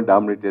 ఇద్దరు హీరోని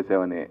డామినేట్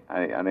చేసావని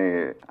అనే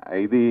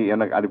ఇది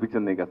ఏమన్నా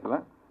అనిపించింది నీకు? అసలు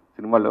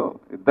సినిమాలో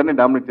ఇద్దరిని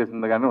డామినేట్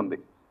చేసిందిగానే ఉంది.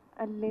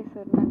 లేదు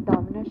సార్, నాకు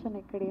డామినేషన్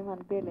ఇక్కడ ఏం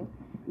అనిపించలే.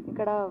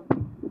 ఇక్కడ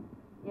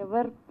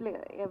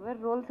ఎవరి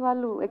రోల్స్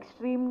వాళ్ళు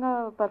ఎక్స్ట్రీమ్గా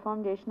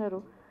పర్ఫామ్ చేసినారు,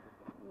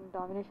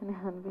 డామినేషన్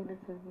ఏం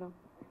అనిపించలేదు సార్.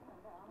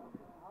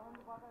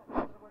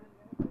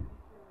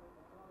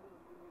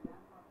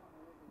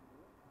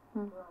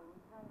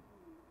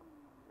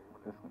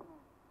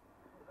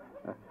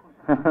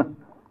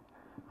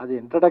 అది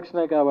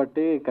ఇంట్రడక్షనే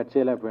కాబట్టి కట్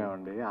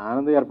చేయలేకపోయామండి.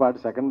 ఆనంద్ గారి పాట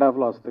సెకండ్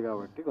హాఫ్లో వస్తుంది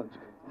కాబట్టి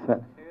కొంచెం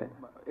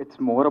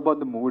it's more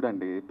about the mood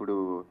అండి. ఇప్పుడు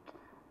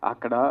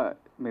అక్కడ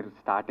మీరు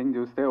స్టార్టింగ్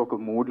చూస్తే ఒక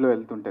మూడ్లో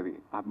వెళ్తుంటుంది,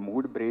 ఆ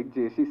మూడ్ బ్రేక్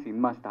చేసి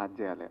సినిమా స్టార్ట్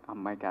చేయాలి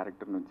అమ్మాయి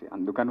క్యారెక్టర్ నుంచి.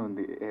 అందుకని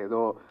ఉంది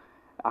ఏదో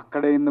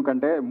అక్కడ.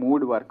 ఎందుకంటే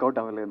మూడ్ వర్కౌట్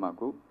అవ్వలేదు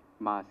మాకు,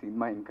 మా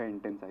సినిమా ఇంకా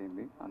ఇంటెన్స్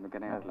అయింది,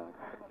 అందుకనే అట్లా.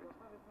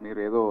 మీరు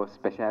ఏదో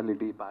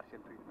స్పెషాలిటీ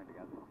పార్షియల్ ట్రీట్మెంట్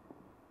కాదు.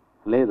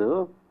 లేదు,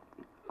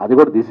 అది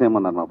కూడా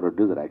తీసేయమన్నారు మా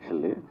ప్రొడ్యూసర్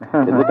యాక్చువల్లీ.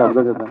 ఎందుకు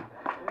అర్థం కదా,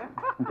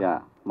 యా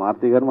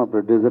మారుతి గారు మా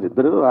ప్రొడ్యూసర్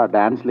ఇద్దరు ఆ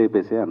డ్యాన్స్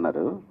లేపేసి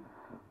అన్నారు.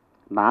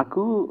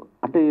 నాకు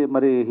అంటే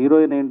మరి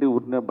హీరోయిన్ ఏంటి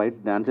ఊరినే బయట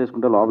డ్యాన్స్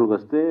చేసుకుంటే లోపలికి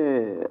వస్తే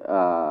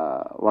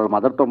వాళ్ళ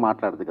మదర్తో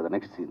మాట్లాడుతుంది కదా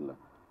నెక్స్ట్ సీన్లో,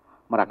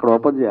 మరి అక్కడ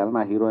ఓపెన్ చేయాలి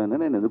నా హీరోయిన్.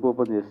 నేను ఎందుకు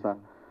ఓపెన్ చేస్తా?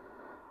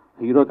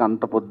 హీరోకి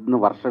అంత పొద్దున్న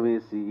వర్షం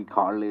వేసి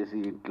కాళ్ళు వేసి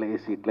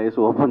ఇట్లా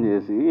వేసి ఓపెన్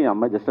చేసి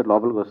అమ్మాయి జస్ట్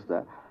లోపలికి వస్తా.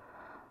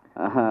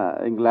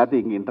 లేకపోతే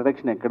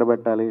ఇంట్రడక్షన్ ఎక్కడ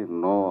పెట్టాలి?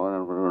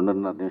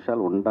 2.5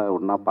 నిమిషాలు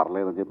ఉన్నా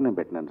పర్లేదు అని చెప్పి నేను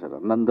పెట్టినాను సార్.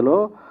 అందులో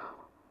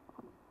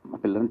మా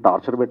పిల్లల్ని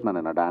టార్చర్ పెట్టినాను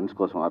నేను డాన్స్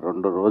కోసం. ఆ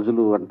 2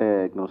 రోజులు అంటే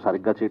నువ్వు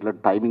సరిగ్గా చేయట్లేదు,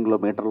 టైమింగ్లో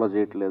మీటర్లో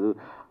చేయట్లేదు.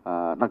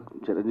 నాకు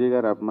చిరంజీవి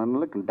గారి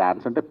అభిమానులు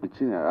డాన్స్ అంటే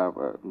పిచ్చి,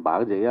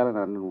 బాగా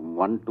చేయాలని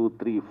 1 2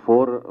 3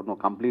 4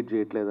 నువ్వు కంప్లీట్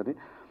చేయట్లేదని.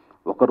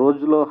 ఒక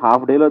రోజులో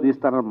హాఫ్ డేలో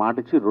తీస్తానని మాట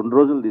ఇచ్చి 2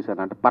 రోజులు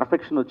తీశాను, అంటే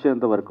పర్ఫెక్షన్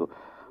వచ్చేంత వరకు.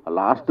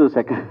 Last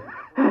second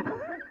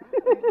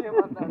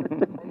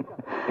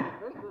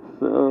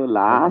so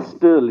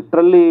last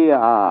literally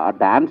ఆ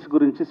డ్యాన్స్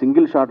గురించి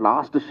సింగిల్ షాట్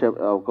లాస్ట్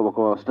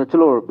ఒక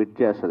స్ట్రెచ్లో బిట్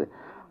చేస్తుంది.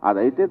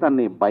 అదైతే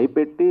దాన్ని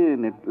భయపెట్టి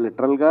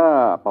లిటరల్గా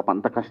పాప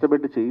అంత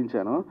కష్టపెట్టి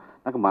చేయించాను,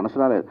 నాకు మనసు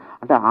రాలేదు.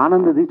 అంటే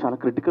ఆనంద్ది చాలా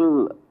క్రిటికల్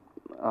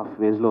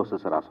ఫేజ్లో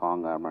వస్తుంది సార్ ఆ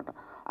సాంగ్ అనమాట.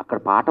 అక్కడ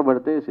పాట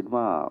పడితే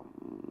సినిమా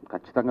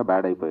ఖచ్చితంగా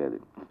బ్యాడ్ అయిపోయేది.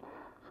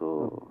 సో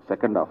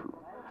సెకండ్ హాఫ్లో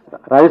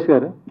రాజేష్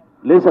గారు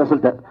లేదు సార్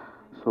అసలు.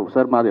 సో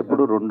సార్ మాది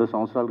ఎప్పుడు 2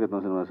 సంవత్సరాల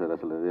క్రితం సినిమా సార్,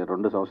 అసలు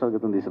 2 సంవత్సరాల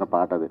క్రితం తీసిన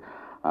పాట అది.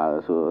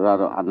 సో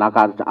నాకు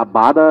ఆ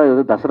బాధ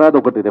దసరాది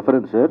ఒకటి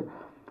రెఫరెన్స్ సార్.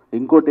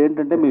 ఇంకోటి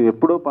ఏంటంటే మేము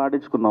ఎప్పుడో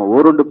పాడించుకున్నాం ఓ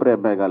 2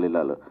 ప్రేమ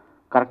మేఘాలు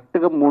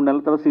కరెక్ట్గా 3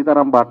 నెలల తర్వాత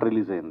సీతారాం పాట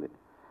రిలీజ్ అయింది.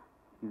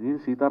 ఇది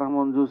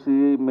సీతారామం చూసి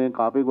మేము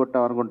కాపీ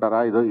కొట్టామనుకుంటారా,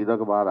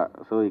 ఇదొక బాధ.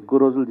 సో ఎక్కువ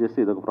రోజులు చేస్తే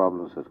ఇదొక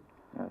ప్రాబ్లం సార్.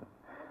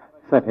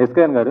 సార్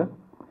ఎస్కేఎన్ గారు,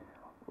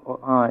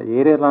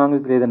 ఏరే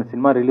లాంగ్వేజ్ ఏదైనా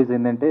సినిమా రిలీజ్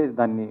అయిందంటే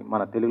దాన్ని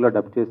మన తెలుగులో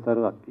డబ్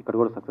చేస్తారు, ఇక్కడ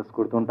కూడా సక్సెస్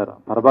కొడుతుంటారు.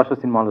 పరభాష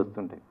సినిమాలు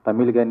వస్తుంటాయి,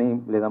 తమిళ్ కానీ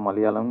లేదా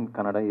మలయాళం,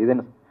 కన్నడ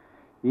ఏదైనా.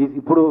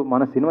 ఇప్పుడు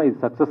మన సినిమా ఇది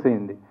సక్సెస్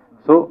అయింది.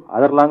 సో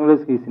అదర్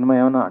లాంగ్వేజ్కి ఈ సినిమా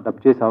ఏమైనా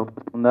డబ్ చేసే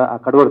అవకాశం ఉందా?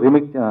 అక్కడ కూడా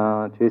రీమేక్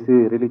చేసి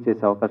రిలీజ్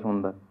చేసే అవకాశం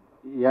ఉందా?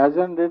 యాజ్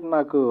అండ్ డేట్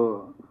నాకు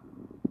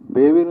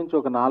బేబీ నుంచి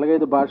ఒక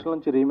 4-5 భాషల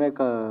నుంచి రీమేక్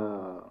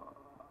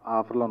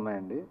ఆఫర్లు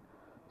ఉన్నాయండి.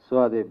 సో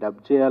అది డబ్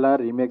చేయాలా,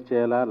 రీమేక్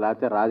చేయాలా,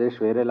 లేకపోతే రాజేష్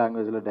వేరే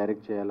లాంగ్వేజ్లో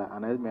డైరెక్ట్ చేయాలా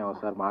అనేది మేము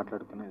ఒకసారి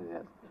మాట్లాడుకునేది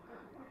చేస్తాం.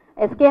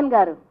 ఎస్కేఎన్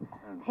గారు,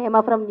 Hema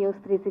from news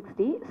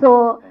 360. So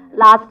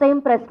last time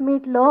press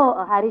మీట్లో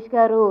హరీష్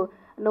గారు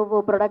నువ్వు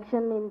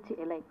ప్రొడక్షన్ నుంచి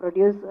లైక్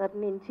ప్రొడ్యూసర్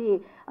నుంచి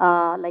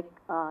లైక్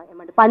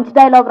ఏమంటే పంచ్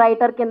డైలాగ్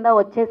రైటర్ కింద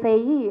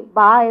వచ్చేసేయి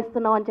బాగా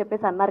వేస్తున్నావు అని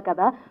చెప్పేసి అన్నారు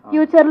కదా.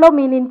 ఫ్యూచర్లో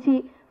మీ నుంచి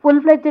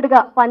ఫుల్ ఫ్లెడ్జ్డ్గా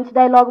పంచ్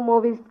డైలాగ్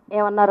మూవీస్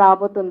ఏమన్నా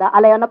రాబోతుందా?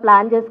 అలా ఏమన్నా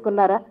ప్లాన్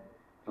చేసుకున్నారా?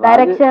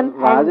 డైరెక్షన్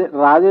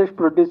రాజేష్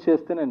ప్రొడ్యూస్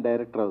చేస్తే నేను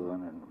డైరెక్టర్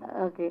అవుతానండి.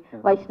 ఓకే.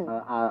 వైష్ణవి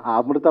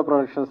అమృత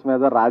ప్రొడక్షన్స్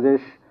మీద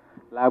రాజేష్,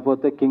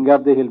 లేకపోతే కింగ్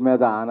ఆఫ్ ది హిల్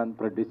మీద ఆనంద్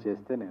ప్రొడ్యూస్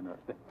చేస్తే నేను.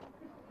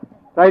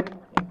 Right,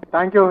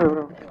 thank you.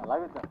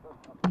 అలాగే సార్.